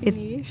you. Happy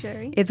New Year,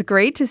 Shari. It's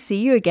great to see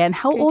you again.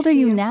 How old are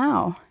you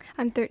now?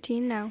 I'm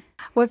 13 now.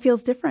 What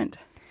feels different?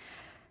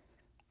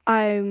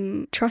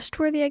 I'm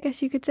trustworthy, I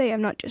guess you could say.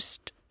 I'm not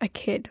just a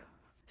kid.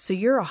 So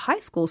you're a high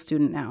school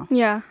student now.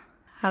 Yeah.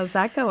 How's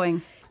that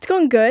going? It's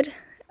going good.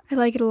 I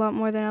like it a lot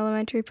more than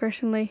elementary,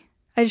 personally.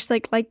 I just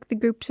like the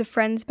groups of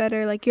friends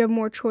better. Like, you have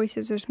more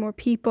choices. There's more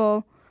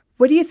people.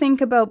 What do you think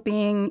about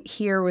being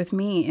here with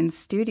me in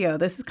studio?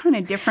 This is kind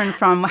of different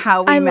from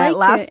how we met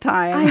last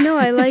time. I know,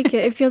 I like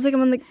it. It feels like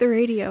I'm on the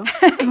radio.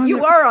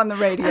 You are on the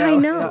radio. I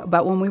know.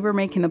 But when we were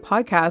making the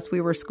podcast,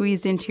 we were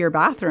squeezed into your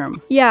bathroom.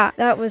 Yeah,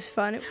 that was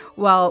fun.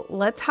 Well,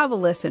 let's have a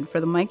listen. For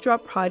the Mic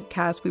Drop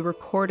podcast, we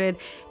recorded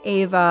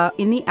Ava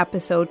in the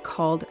episode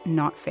called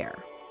Not Fair.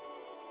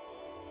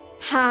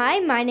 Hi,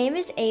 my name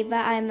is Ava.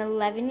 I'm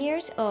 11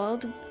 years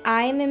old.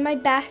 I am in my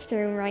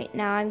bathroom right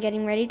now. I'm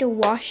getting ready to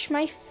wash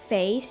my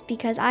face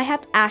because I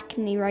have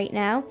acne right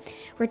now.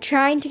 We're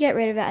trying to get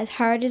rid of it as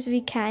hard as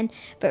we can,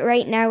 but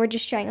right now we're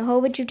just trying a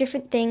whole bunch of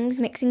different things,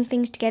 mixing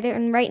things together,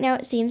 and right now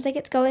it seems like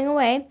it's going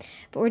away,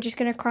 but we're just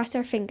going to cross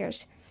our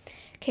fingers.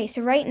 Okay,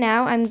 so right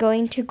now I'm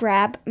going to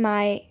grab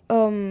my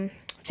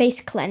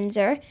face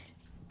cleanser,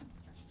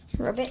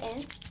 rub it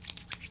in,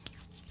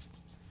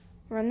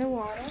 run the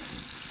water.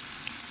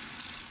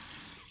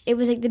 It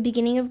was like the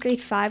beginning of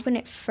grade 5 when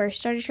it first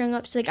started showing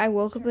up. So like I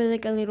woke up with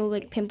like a little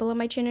like pimple on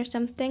my chin or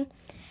something.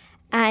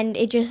 And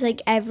it just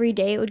like every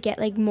day it would get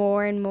like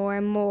more and more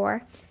and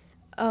more.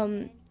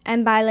 And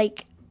by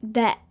like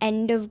the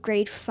end of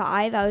grade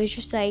 5, I was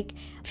just like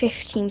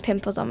 15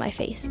 pimples on my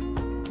face.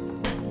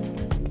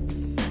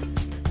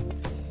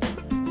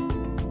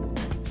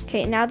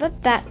 Okay, now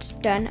that that's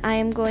done, I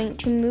am going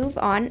to move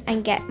on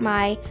and get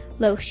my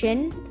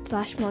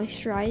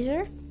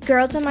lotion/moisturizer.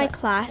 Girls in my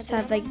class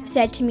have like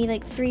said to me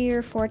like 3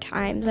 or 4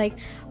 times like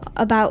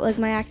about like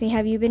my acne.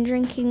 Have you been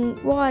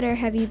drinking water?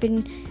 Have you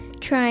been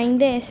trying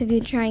this? Have you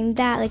been trying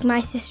that? Like, my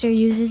sister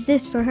uses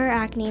this for her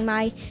acne.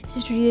 My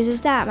sister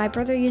uses that. My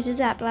brother uses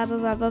that. Blah blah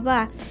blah blah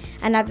blah.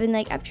 And I've been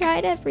like, I've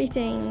tried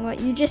everything. What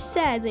you just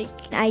said.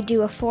 Like, I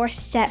do a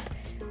 4-step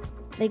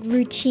like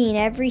routine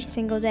every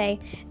single day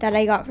that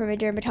I got from a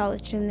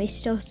dermatologist, and they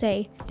still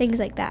say things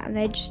like that, and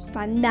I just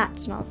find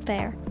that's not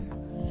fair.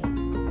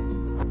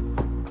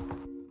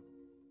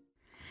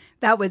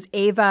 That was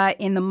Ava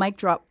in the Mic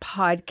Drop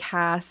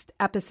podcast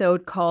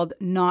episode called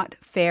Not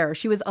Fair.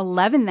 She was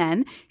 11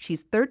 then.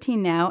 She's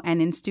 13 now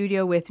and in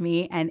studio with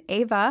me. And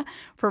Ava,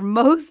 for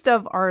most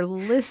of our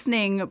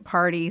listening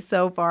party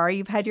so far,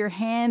 you've had your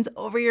hands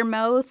over your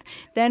mouth,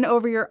 then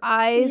over your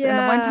eyes. Yeah. And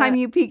the one time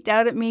you peeked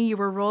out at me, you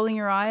were rolling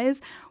your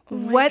eyes.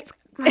 My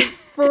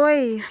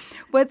voice.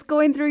 What's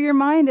going through your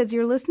mind as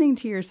you're listening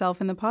to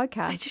yourself in the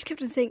podcast? I just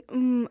kept on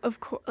saying, of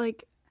course,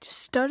 like just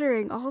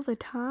stuttering all the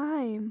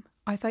time.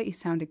 I thought you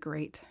sounded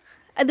great.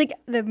 I think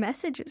the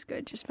message was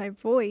good, just my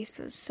voice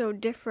was so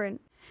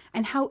different.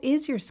 And how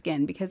is your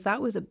skin? Because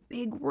that was a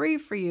big worry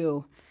for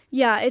you.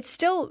 Yeah, it's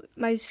still,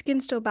 my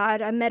skin's still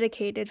bad. I'm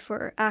medicated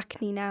for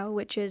acne now,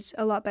 which is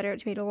a lot better.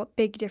 It's made a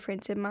big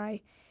difference in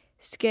my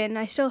skin.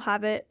 I still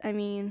have it. I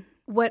mean,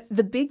 what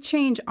the big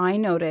change I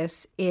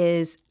notice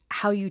is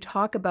how you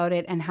talk about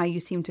it and how you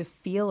seem to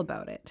feel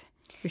about it.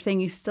 You're saying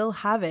you still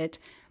have it,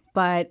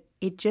 but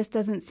it just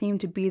doesn't seem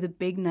to be the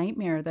big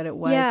nightmare that it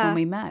was when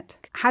we met.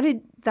 How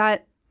did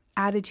that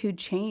attitude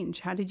change?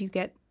 How did you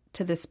get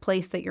to this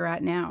place that you're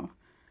at now?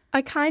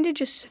 I kind of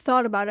just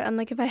thought about it. I'm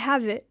like, if I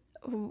have it,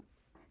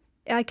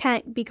 I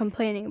can't be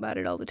complaining about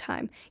it all the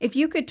time. If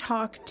you could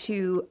talk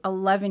to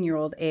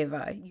 11-year-old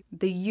Ava,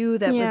 the you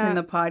that was in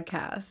the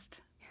podcast,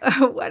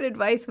 what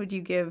advice would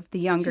you give the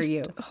younger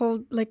you?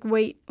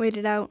 Wait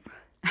it out.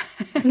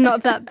 It's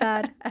not that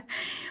bad.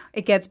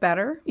 It gets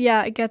better?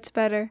 Yeah, it gets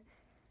better.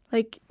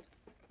 Like,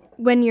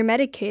 when you're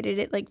medicated,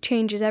 it, like,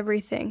 changes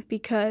everything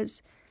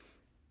because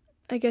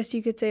I guess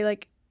you could say,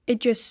 like,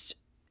 it just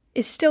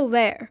is still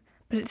there,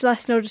 but it's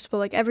less noticeable.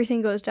 Like,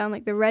 everything goes down.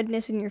 Like, the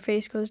redness in your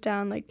face goes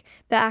down. Like,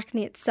 the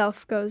acne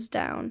itself goes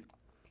down.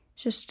 It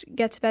just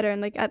gets better.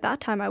 And, like, at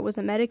that time, I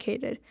wasn't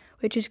medicated,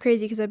 which is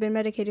crazy because I've been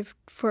medicated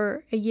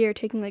for a year,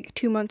 taking, like,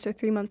 2 months or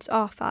 3 months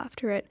off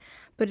after it,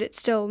 but it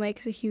still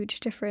makes a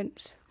huge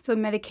difference. So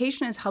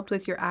medication has helped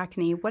with your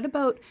acne. What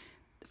about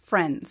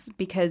friends,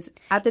 because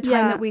at the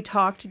time that we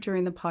talked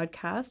during the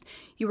podcast,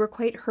 you were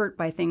quite hurt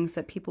by things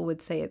that people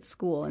would say at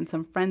school and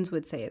some friends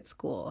would say at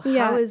school.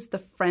 Yeah. How is the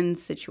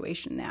friends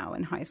situation now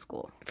in high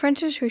school? Friend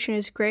situation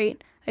is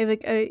great. I have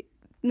like a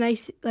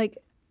nice, like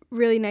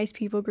really nice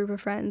people group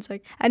of friends.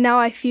 Like, and now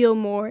I feel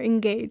more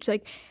engaged.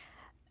 Like,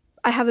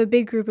 I have a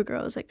big group of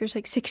girls. Like, there's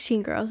like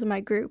 16 girls in my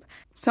group.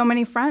 So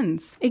many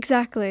friends.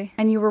 Exactly.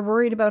 And you were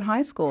worried about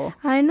high school.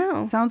 I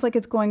know. Sounds like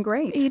it's going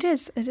great. It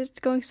is. It's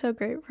going so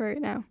great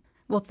right now.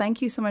 Well,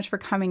 thank you so much for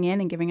coming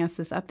in and giving us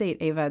this update,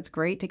 Ava. It's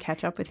great to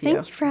catch up with you.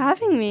 Thank you for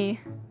having me.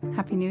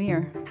 Happy New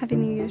Year. Happy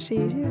New Year to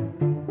you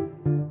too.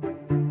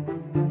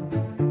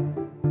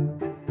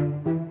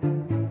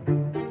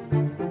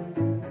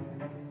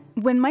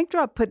 When Mic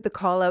Drop put the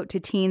call out to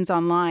teens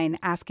online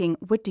asking,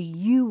 what do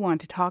you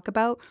want to talk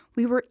about?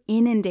 We were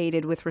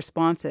inundated with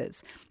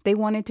responses. They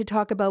wanted to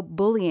talk about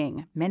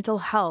bullying, mental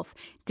health,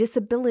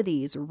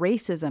 disabilities,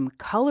 racism,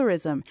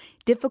 colorism,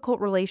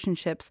 difficult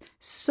relationships,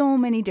 so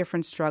many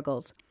different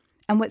struggles.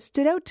 And what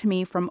stood out to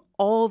me from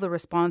all the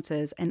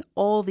responses and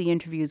all the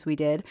interviews we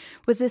did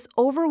was this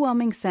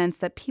overwhelming sense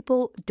that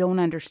people don't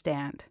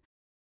understand.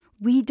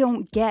 We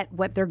don't get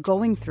what they're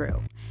going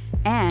through.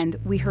 And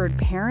we heard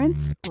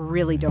parents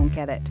really don't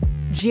get it.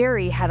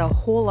 Jerry had a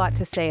whole lot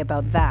to say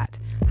about that.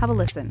 Have a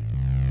listen.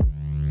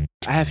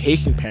 I have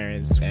Haitian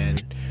parents,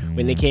 and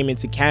when they came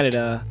into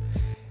Canada,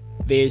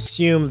 they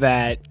assumed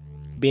that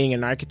being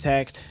an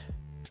architect,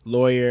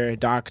 lawyer,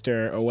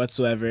 doctor, or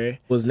whatsoever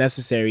was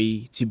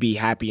necessary to be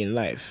happy in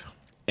life.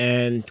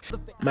 And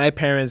my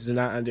parents do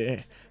not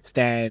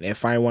understand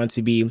if I want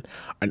to be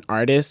an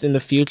artist in the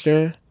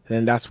future,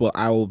 then that's what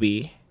I will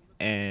be.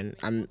 And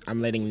I'm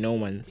letting no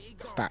one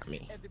stop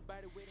me.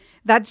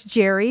 That's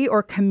Jerry,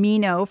 or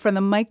Camino, from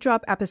the Mic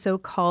Drop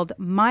episode called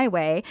My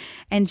Way.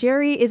 And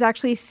Jerry is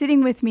actually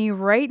sitting with me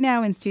right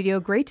now in studio.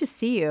 Great to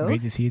see you.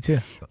 Great to see you too.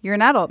 You're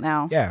an adult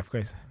now. Yeah, of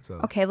course. So.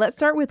 Okay, let's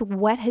start with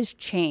what has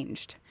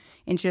changed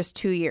in just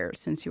 2 years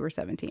since you were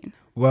 17.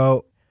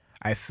 Well,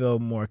 I feel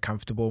more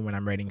comfortable when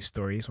I'm writing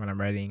stories, when I'm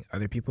writing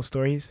other people's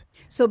stories.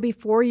 So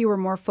before you were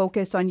more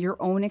focused on your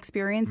own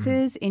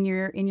experiences in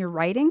your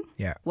writing?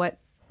 Yeah. What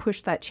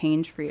pushed that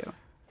change for you?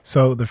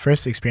 So the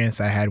first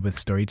experience I had with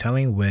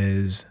storytelling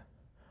was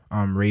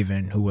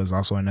Raven, who was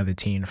also another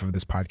teen from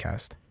this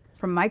podcast.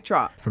 From Mic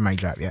Drop. From Mic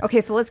Drop, yeah. Okay,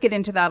 so let's get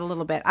into that a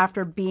little bit.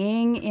 After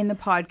being in the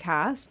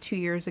podcast 2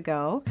 years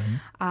ago,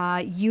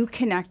 you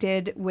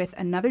connected with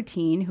another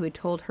teen who had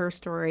told her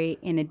story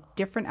in a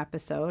different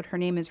episode. Her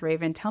name is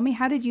Raven. Tell me,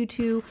 how did you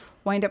two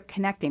wind up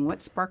connecting?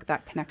 What sparked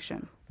that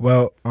connection?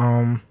 Well,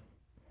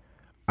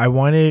 I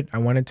wanted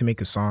to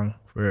make a song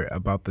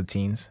about the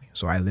teens,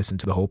 so I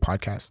listened to the whole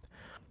podcast.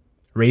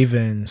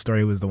 Raven's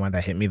story was the one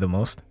that hit me the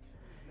most,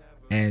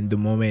 and the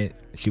moment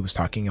she was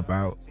talking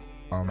about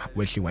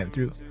what she went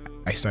through,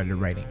 I started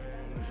writing.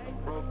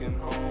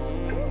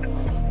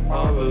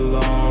 All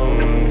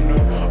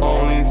alone,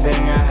 only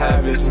thing I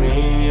have is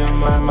me and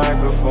my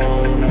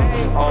microphone.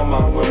 All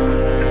my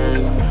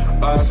words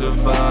are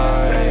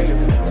suffice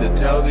to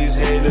tell these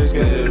haters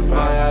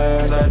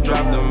goodbye as I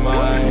drop the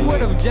mic.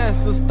 Would've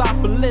just stop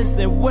and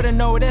listen, wouldn't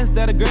notice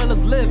that a girl is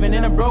living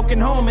in a broken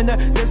home in the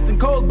distant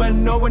cold, but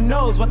no one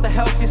knows what the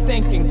hell she's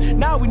thinking.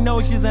 Now we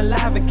know she's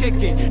alive and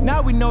kicking.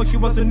 Now we know she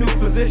wants a new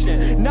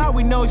position. Now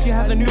we know she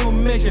has a new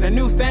mission, a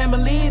new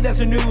family, that's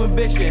her new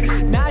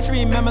ambition. Now she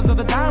remembers of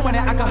the time when the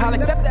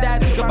alcoholic stepdad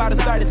took a bottle,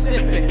 started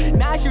sipping.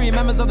 Now she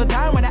remembers of the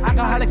time when the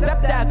alcoholic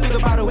stepdad threw the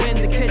bottle in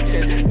the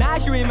kitchen. Now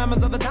she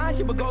remembers of the time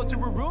she would go to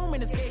her room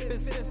and escape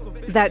his pistol.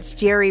 That's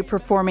Jerry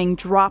performing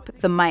Drop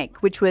the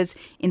Mic, which was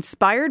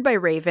inspired by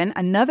Raven,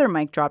 another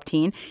Mic Drop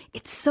teen.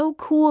 It's so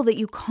cool that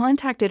you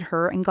contacted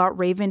her and got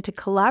Raven to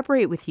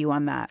collaborate with you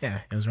on that. Yeah,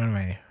 it was one of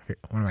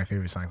my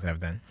favorite songs that I've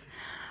done.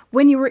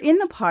 When you were in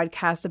the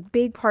podcast, a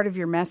big part of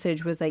your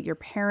message was that your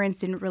parents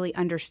didn't really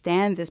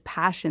understand this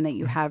passion that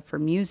you have for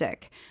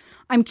music.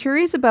 I'm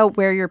curious about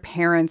where your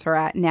parents are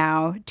at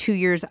now, 2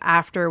 years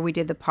after we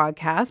did the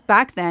podcast.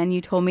 Back then,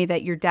 you told me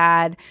that your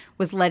dad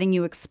was letting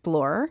you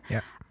explore.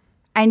 Yeah.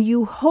 And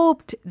you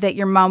hoped that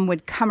your mom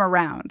would come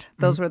around.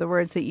 Those were the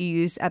words that you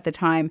used at the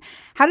time.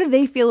 How do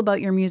they feel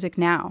about your music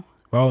now?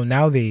 Well,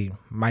 now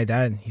my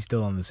dad, he's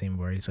still on the same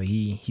board, so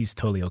he's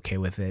totally okay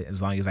with it as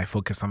long as I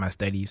focus on my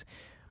studies.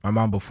 My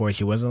mom before,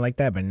 she wasn't like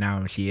that, but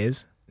now she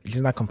is.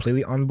 She's not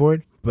completely on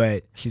board,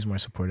 but she's more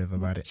supportive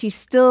about it. She's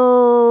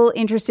still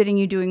interested in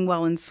you doing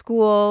well in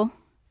school.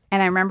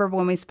 And I remember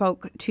when we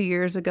spoke 2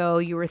 years ago,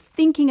 you were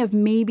thinking of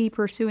maybe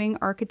pursuing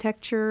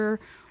architecture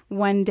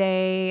one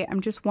day.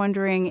 I'm just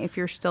wondering if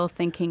you're still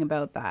thinking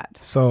about that.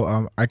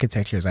 So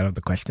architecture is out of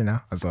the question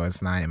now, so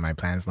it's not in my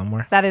plans no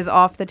more. That is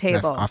off the table.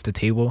 That's off the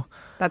table.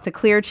 That's a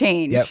clear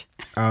change. Yep.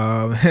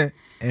 And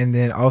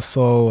then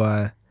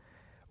also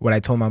what I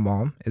told my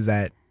mom is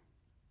that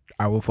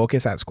I will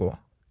focus at school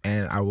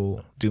and I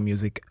will do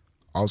music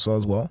also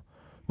as well,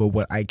 but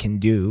what I can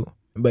do.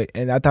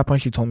 And at that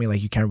point she told me,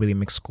 like, you can't really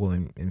mix school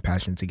and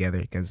passion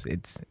together because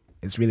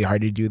it's really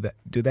hard to do that.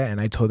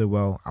 And I told her,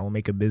 well, I will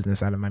make a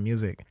business out of my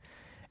music.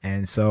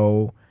 And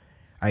so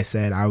I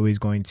said I was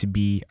going to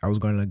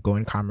go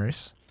in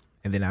commerce.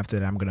 And then after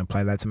that, I'm going to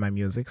apply that to my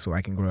music so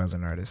I can grow as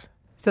an artist.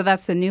 So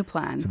that's the new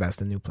plan. So that's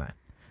the new plan.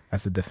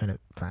 That's the definite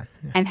plan.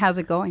 Yeah. And how's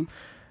it going?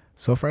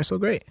 So far, so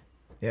great.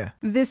 Yeah.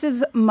 This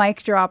is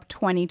Mic Drop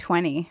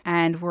 2020,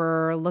 and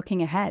we're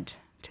looking ahead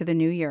to the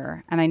new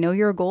year. And I know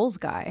you're a goals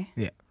guy.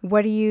 Yeah.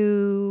 What are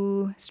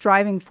you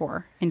striving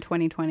for in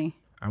 2020?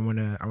 I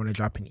wanna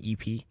drop an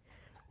EP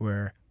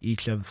where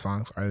each of the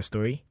songs are a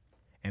story,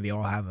 and they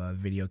all have a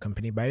video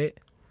accompanied by it.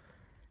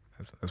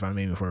 That's what I'm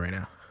aiming for right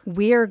now.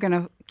 We are going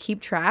to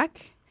keep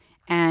track,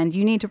 and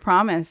you need to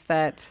promise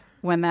that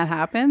when that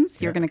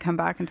happens, you're going to come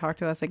back and talk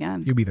to us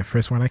again. You'll be the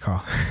first one I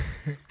call.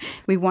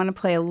 We want to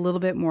play a little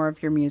bit more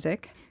of your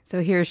music.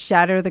 So here's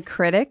Shatter the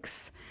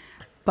Critics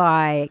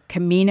by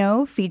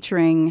Camino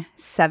featuring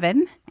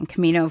Seven. And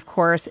Camino, of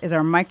course, is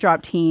our Mic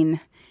Drop teen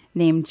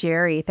named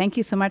Jerry. Thank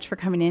you so much for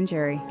coming in,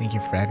 Jerry. Thank you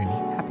for having me.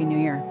 Happy New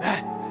Year.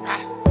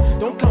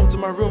 Don't come to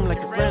my room like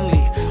you're friendly.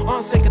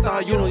 On second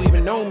thought, you don't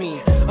even know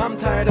me. I'm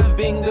tired of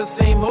being the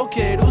same old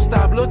kid who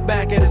stopped, look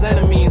back at his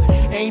enemies.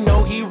 Ain't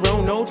no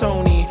hero, no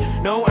Tony.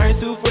 No iron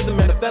suit for the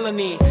man of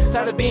felony.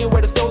 Tired of being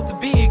where the stole to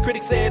be.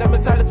 Critics said I'm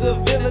entitled to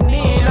villainy.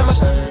 I'm a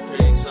shatter the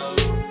critic soul.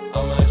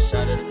 I'm a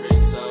shatter the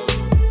critic soul.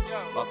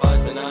 My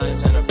five's been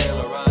nice and I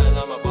fail a run.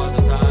 I'm a bars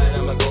and tide.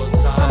 I'm a goes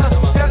aside.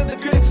 I'm a shatter the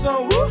critic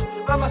soul.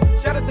 I'm a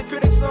shatter the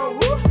critic soul.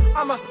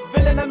 I'm a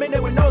villain. I'm in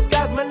it with no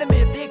skies. My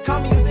limit. They call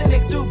me a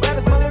cynic. Too bad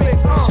as my lyrics.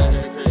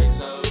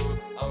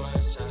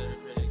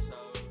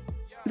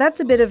 That's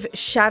a bit of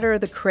Shatter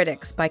the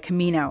Critics by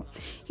Camino.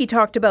 He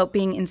talked about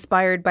being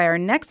inspired by our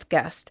next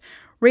guest.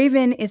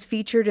 Raven is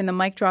featured in the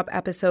Mic Drop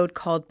episode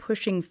called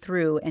Pushing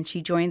Through, and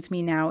she joins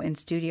me now in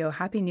studio.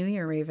 Happy New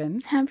Year,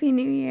 Raven. Happy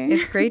New Year.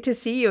 It's great to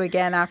see you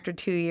again after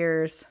 2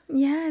 years.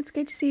 Yeah, it's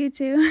great to see you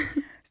too.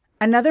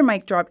 Another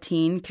Mic Drop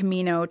teen,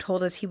 Camino,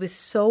 told us he was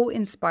so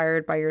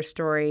inspired by your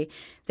story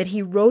that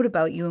he wrote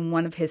about you in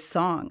one of his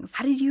songs.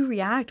 How did you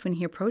react when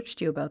he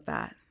approached you about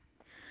that?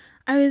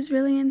 I was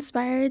really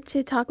inspired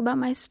to talk about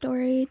my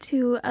story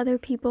to other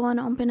people and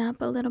open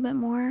up a little bit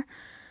more.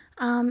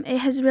 It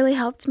has really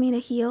helped me to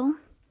heal.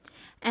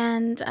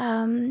 And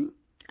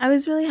I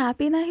was really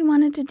happy that he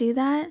wanted to do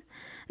that.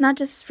 Not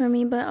just for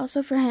me, but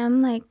also for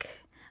him. Like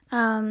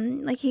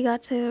he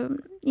got to,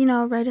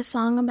 write a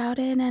song about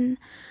it. And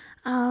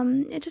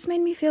it just made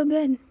me feel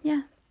good.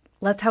 Yeah.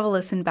 Let's have a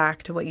listen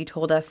back to what you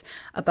told us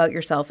about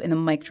yourself in the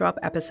Mic Drop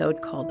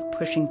episode called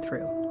Pushing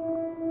Through.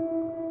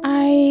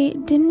 I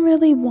didn't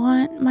really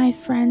want my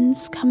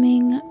friends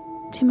coming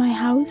to my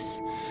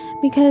house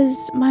because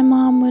my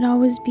mom would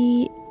always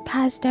be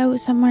passed out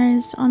somewhere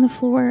on the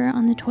floor,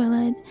 on the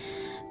toilet,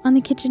 on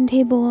the kitchen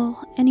table,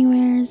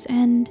 anywheres,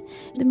 and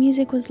the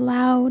music was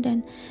loud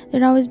and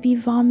there'd always be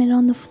vomit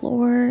on the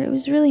floor. It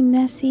was really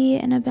messy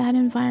and a bad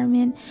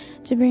environment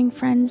to bring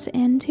friends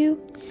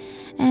into.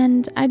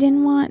 And I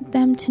didn't want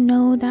them to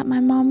know that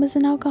my mom was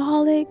an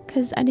alcoholic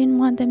because I didn't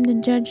want them to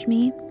judge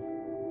me.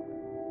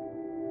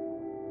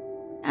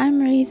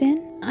 I'm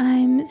Raven.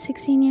 I'm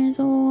 16 years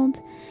old,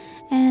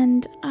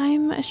 and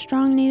I'm a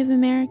strong Native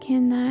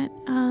American that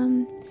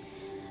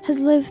has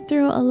lived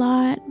through a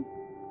lot.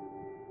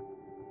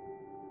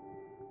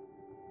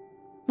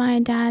 My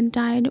dad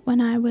died when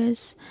I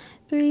was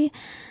 3,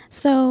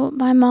 so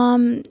my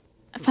mom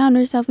found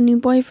herself a new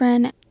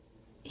boyfriend.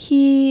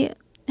 He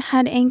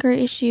had anger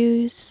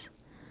issues.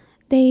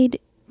 They'd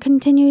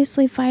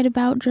continuously fight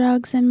about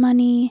drugs and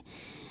money,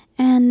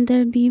 and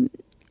there'd be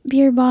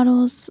beer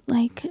bottles,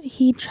 like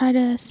he'd try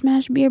to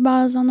smash beer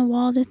bottles on the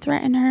wall to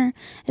threaten her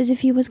as if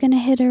he was going to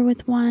hit her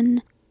with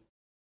one.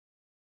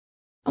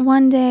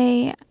 One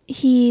day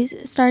he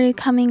started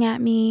coming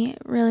at me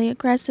really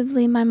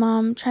aggressively. My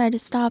mom tried to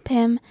stop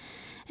him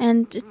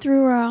and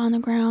threw her on the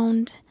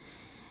ground,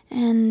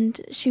 and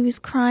she was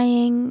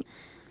crying.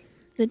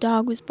 The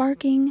dog was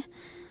barking,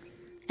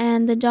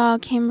 and the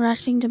dog came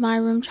rushing to my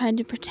room, tried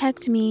to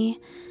protect me.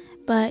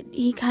 But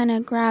he kind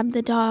of grabbed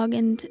the dog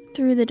and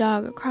threw the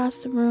dog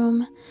across the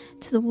room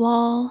to the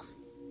wall.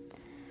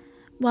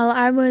 While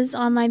I was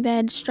on my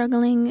bed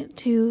struggling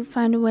to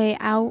find a way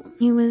out,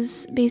 he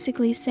was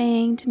basically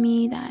saying to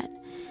me that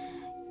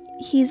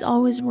he's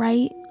always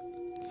right.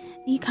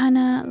 He kind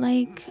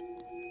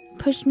of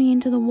pushed me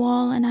into the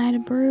wall and I had a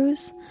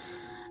bruise.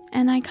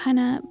 And I kind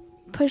of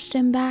pushed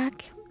him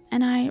back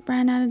and I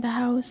ran out of the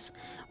house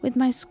with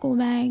my school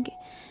bag.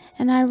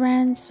 And I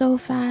ran so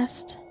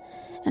fast.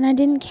 And I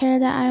didn't care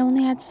that I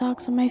only had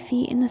socks on my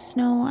feet in the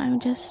snow.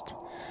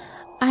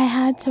 I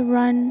had to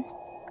run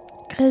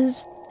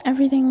because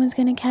everything was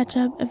going to catch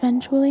up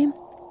eventually.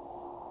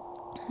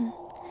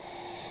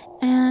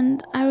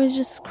 And I was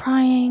just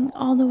crying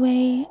all the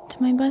way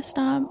to my bus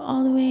stop,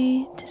 all the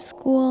way to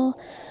school.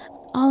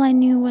 All I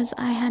knew was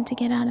I had to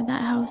get out of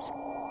that house.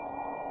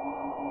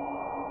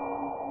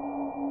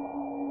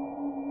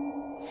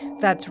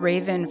 That's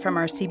Raven from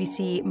our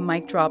CBC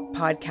Mic Drop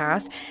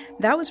podcast.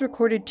 That was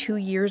recorded 2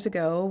 years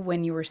ago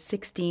when you were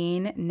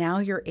 16. Now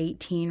you're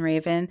 18,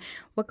 Raven.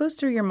 What goes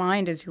through your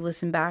mind as you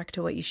listen back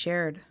to what you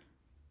shared?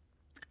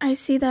 I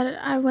see that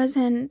I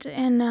wasn't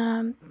in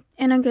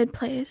a good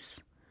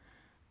place,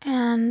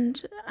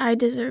 and I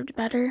deserved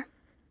better.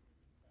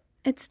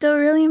 It's still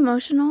really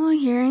emotional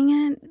hearing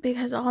it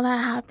because all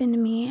that happened to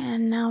me,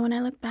 and now when I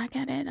look back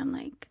at it, I'm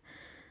like,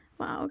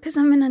 wow, because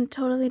I'm in a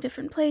totally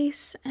different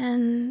place,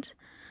 and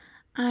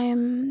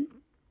I'm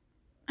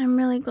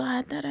really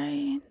glad that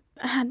I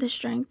had the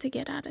strength to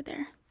get out of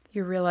there.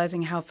 You're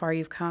realizing how far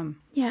you've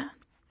come. Yeah.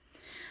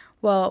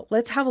 Well,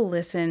 let's have a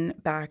listen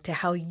back to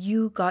how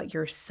you got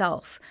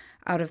yourself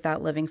out of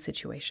that living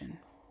situation.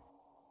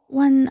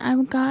 When I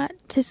got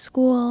to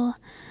school,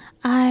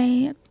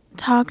 I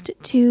talked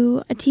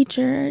to a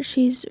teacher.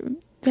 She's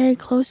very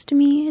close to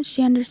me.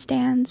 She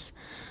understands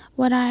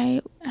what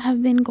I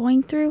have been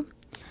going through.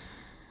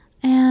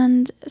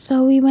 And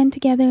so we went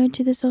together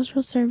to the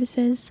social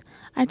services.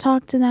 I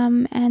talked to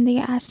them, and they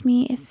asked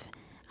me if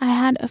I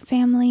had a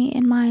family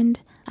in mind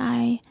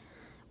I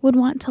would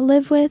want to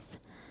live with.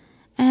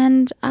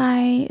 And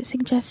I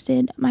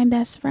suggested my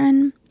best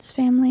friend's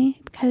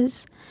family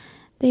because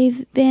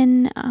they've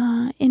been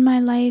in my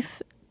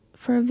life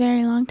for a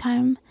very long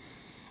time.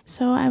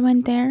 So I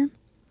went there,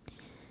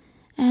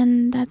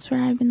 and that's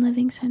where I've been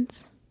living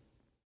since.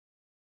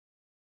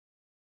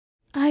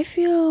 I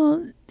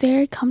feel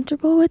very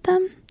comfortable with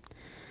them.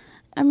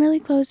 I'm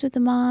really close with the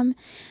mom.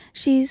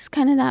 She's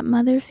kind of that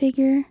mother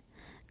figure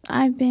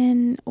I've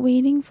been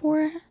waiting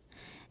for.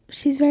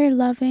 She's very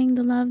loving,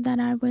 the love that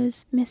I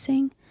was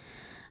missing.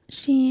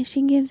 She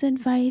gives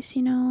advice,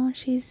 you know.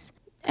 She's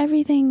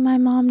everything my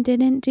mom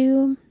didn't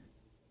do.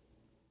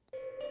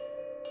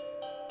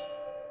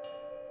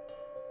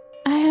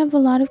 I have a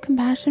lot of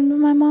compassion for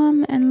my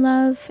mom and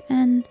love,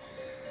 and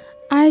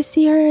I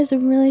see her as a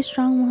really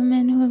strong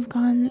woman who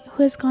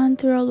has gone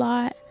through a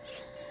lot,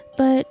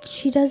 but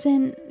she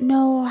doesn't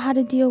know how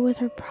to deal with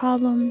her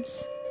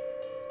problems.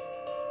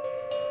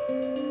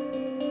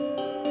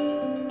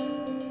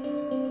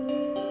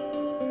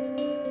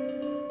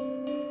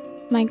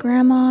 My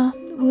grandma,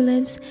 who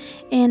lives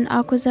in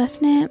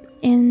Akwesasne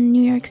in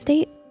New York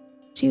State,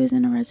 she was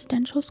in a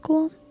residential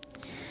school,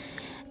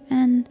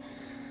 and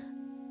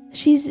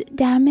she's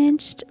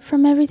damaged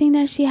from everything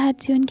that she had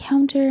to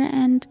encounter,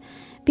 and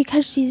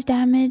because she's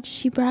damaged,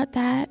 she brought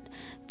that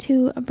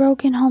to a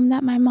broken home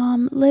that my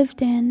mom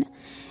lived in.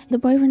 The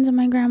boyfriends of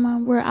my grandma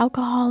were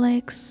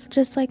alcoholics,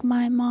 just like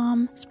my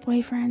mom's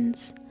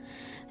boyfriends.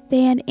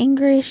 They had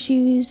anger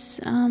issues.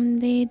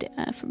 They'd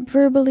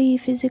verbally,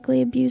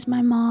 physically abused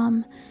my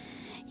mom,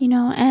 you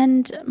know,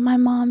 and my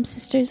mom's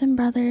sisters and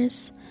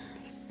brothers.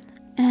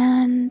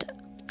 And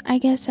I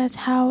guess that's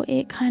how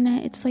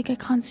it's like a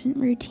constant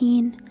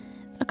routine,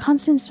 a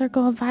constant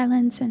circle of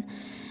violence and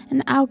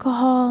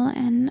alcohol,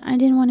 and I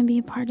didn't want to be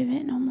a part of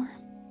it no more.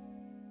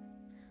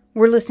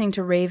 We're listening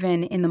to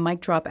Raven in the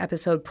Mic Drop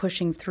episode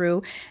Pushing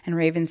Through, and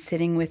Raven's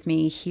sitting with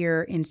me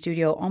here in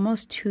studio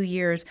almost 2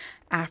 years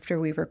after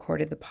we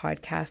recorded the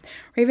podcast.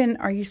 Raven,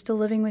 are you still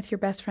living with your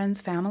best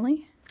friend's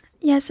family?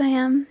 Yes, I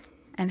am.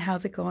 And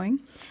how's it going?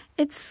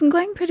 It's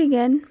going pretty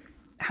good.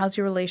 How's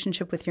your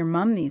relationship with your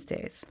mom these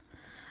days?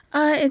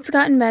 It's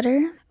gotten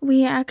better.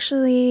 We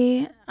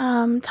actually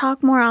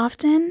talk more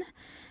often,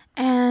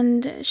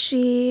 and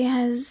she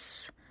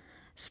has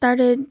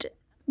started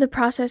the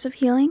process of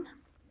healing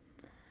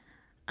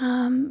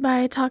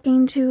by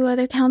talking to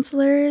other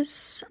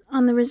counselors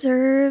on the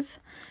reserve.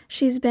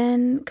 She's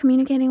been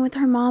communicating with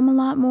her mom a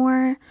lot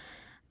more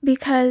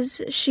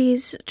because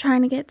she's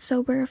trying to get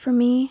sober for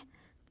me.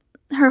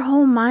 Her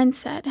whole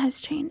mindset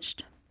has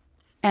changed.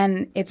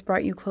 And it's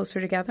brought you closer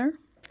together?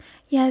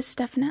 Yes,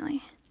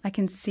 definitely. I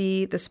can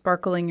see the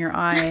sparkle in your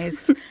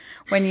eyes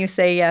when you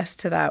say yes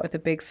to that with a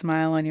big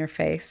smile on your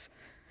face.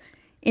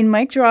 In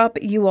Mic Drop,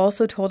 you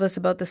also told us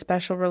about the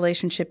special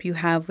relationship you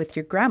have with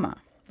your grandma.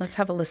 Let's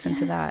have a listen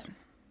to that.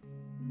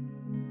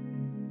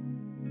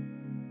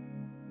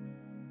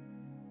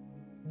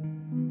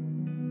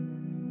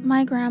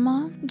 My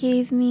grandma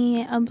gave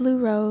me a blue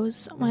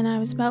rose when I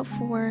was about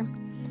 4.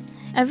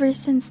 Ever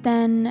since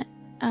then,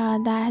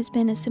 that has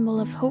been a symbol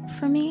of hope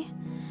for me.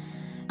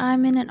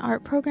 I'm in an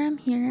art program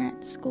here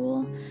at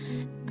school.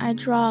 I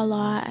draw a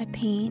lot, I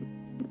paint,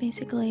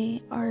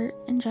 basically art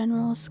in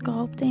general,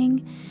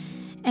 sculpting,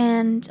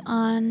 and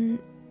on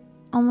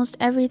almost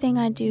everything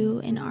I do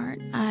in art,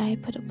 I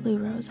put a blue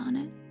rose on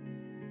it.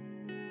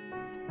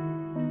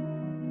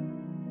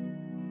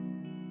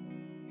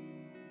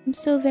 I'm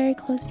still very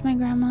close to my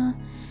grandma.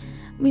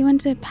 We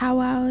went to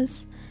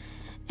powwows,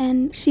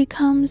 and she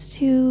comes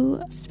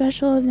to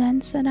special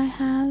events that I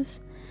have.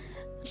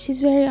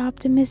 She's very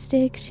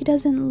optimistic. She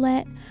doesn't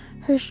let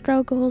her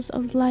struggles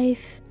of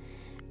life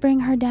bring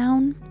her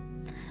down.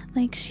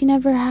 Like, she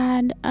never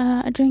had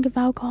a drink of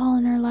alcohol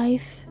in her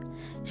life.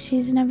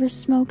 She's never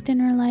smoked in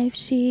her life.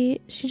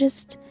 She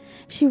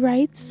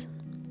writes.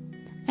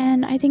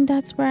 And I think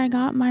that's where I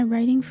got my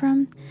writing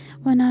from.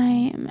 When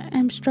I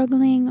am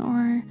struggling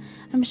or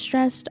I'm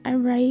stressed, I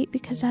write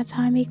because that's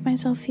how I make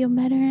myself feel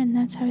better, and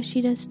that's how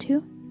she does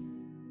too.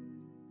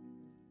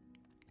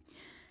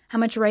 How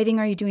much writing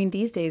are you doing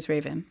these days,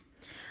 Raven?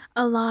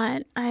 A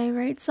lot. I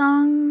write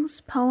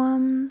songs,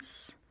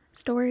 poems,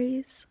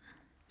 stories.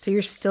 So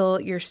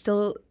you're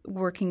still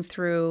working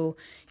through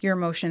your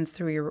emotions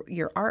through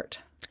your art.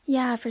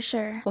 Yeah, for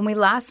sure. When we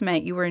last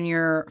met, you were in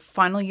your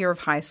final year of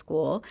high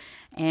school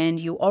and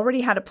you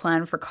already had a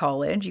plan for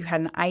college. You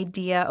had an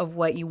idea of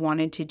what you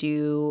wanted to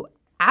do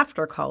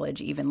after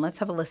college even. Let's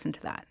have a listen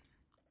to that.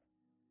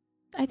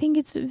 I think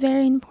it's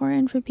very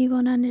important for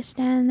people to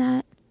understand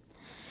that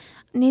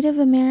Native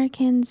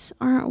Americans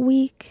aren't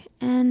weak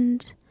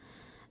and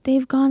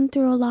they've gone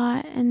through a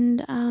lot,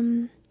 and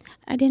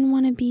I didn't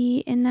want to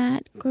be in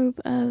that group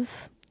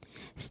of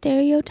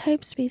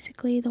stereotypes,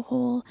 basically the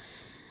whole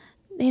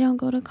they don't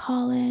go to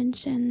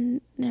college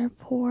and they're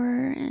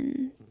poor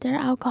and they're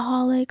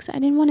alcoholics. I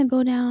didn't want to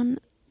go down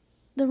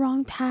the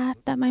wrong path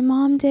that my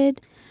mom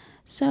did.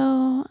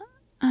 So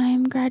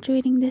I'm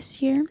graduating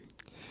this year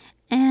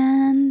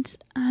and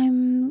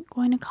I'm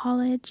going to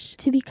college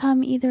to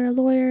become either a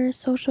lawyer,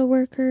 social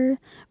worker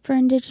for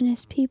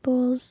Indigenous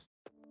peoples.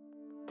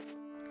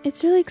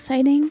 It's really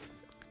exciting.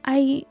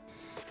 I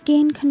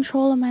gained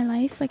control of my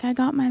life. Like, I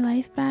got my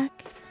life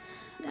back.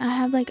 I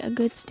have like a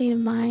good state of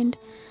mind.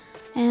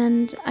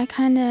 And I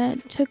kind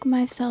of took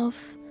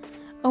myself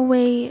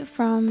away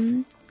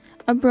from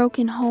a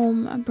broken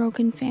home, a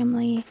broken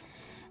family,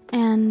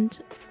 and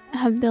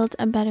have built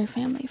a better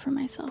family for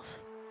myself.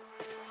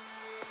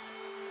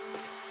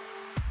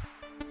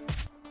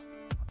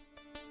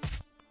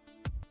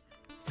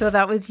 So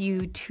that was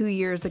you 2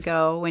 years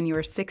ago when you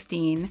were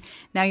 16.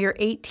 Now you're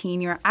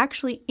 18. You're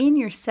actually in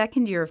your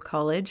second year of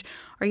college.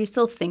 Are you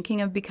still thinking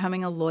of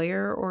becoming a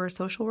lawyer or a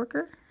social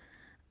worker?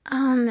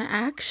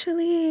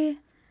 Actually,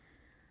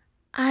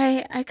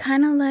 I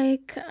kind of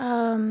like,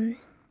 I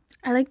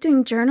like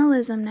doing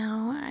journalism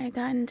now. I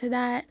got into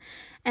that.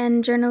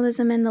 And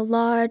journalism in the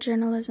law,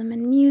 journalism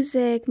in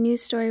music,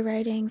 news story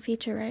writing,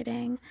 feature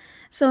writing.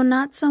 So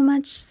not so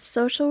much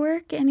social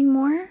work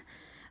anymore.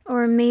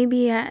 Or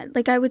maybe,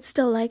 I would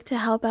still like to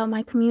help out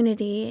my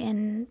community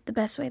in the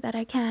best way that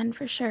I can,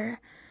 for sure.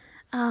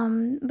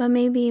 But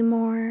maybe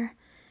more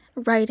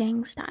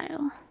writing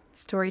style.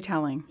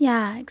 Storytelling.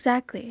 Yeah,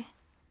 exactly.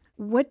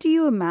 What do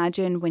you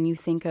imagine when you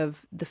think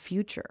of the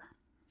future?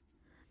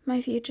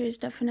 My future is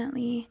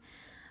definitely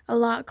a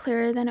lot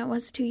clearer than it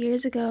was 2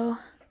 years ago.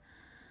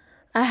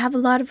 I have a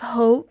lot of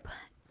hope,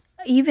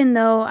 even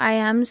though I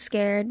am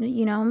scared,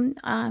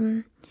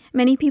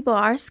 many people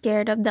are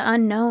scared of the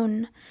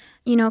unknown,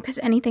 because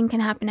anything can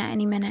happen at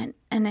any minute,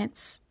 and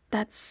that's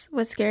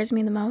what scares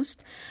me the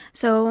most.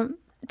 So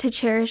to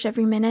cherish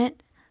every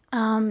minute,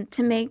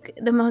 to make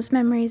the most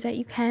memories that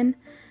you can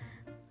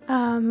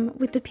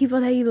with the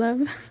people that you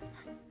love.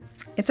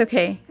 It's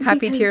okay.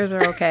 Happy tears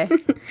are okay.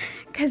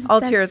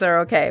 All tears are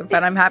okay,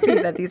 but I'm happy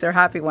that these are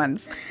happy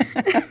ones.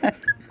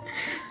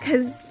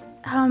 Because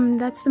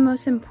that's the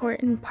most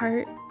important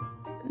part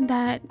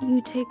that you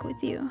take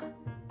with you,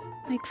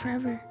 like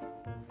forever.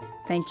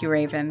 Thank you,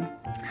 Raven.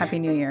 Happy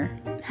New Year.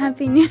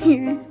 Happy New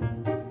Year.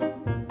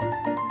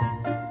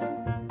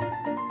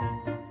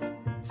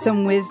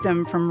 Some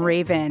wisdom from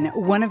Raven,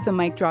 one of the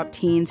Mic Drop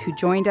teens who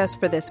joined us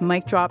for this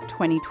Mic Drop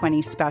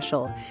 2020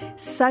 special.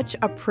 Such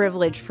a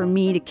privilege for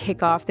me to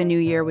kick off the new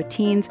year with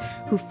teens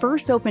who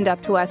first opened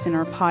up to us in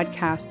our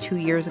podcast 2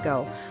 years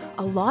ago.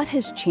 A lot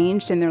has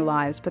changed in their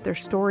lives, but their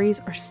stories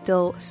are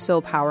still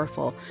so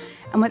powerful.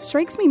 And what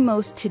strikes me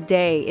most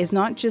today is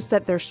not just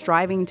that they're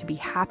striving to be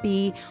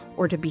happy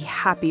or to be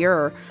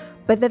happier,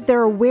 but that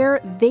they're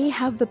aware they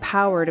have the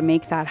power to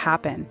make that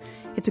happen.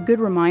 It's a good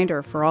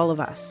reminder for all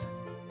of us.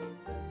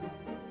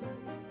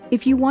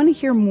 If you want to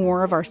hear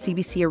more of our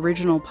CBC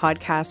original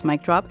podcast,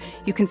 Mic Drop,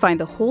 you can find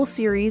the whole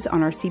series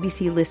on our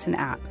CBC Listen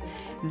app.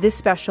 This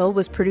special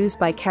was produced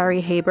by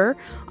Carrie Haber.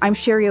 I'm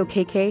Shari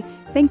Okeke.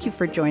 Thank you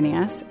for joining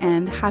us,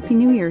 and Happy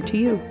New Year to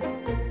you.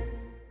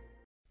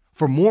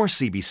 For more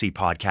CBC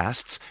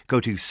podcasts,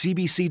 go to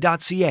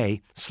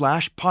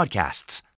cbc.ca/podcasts.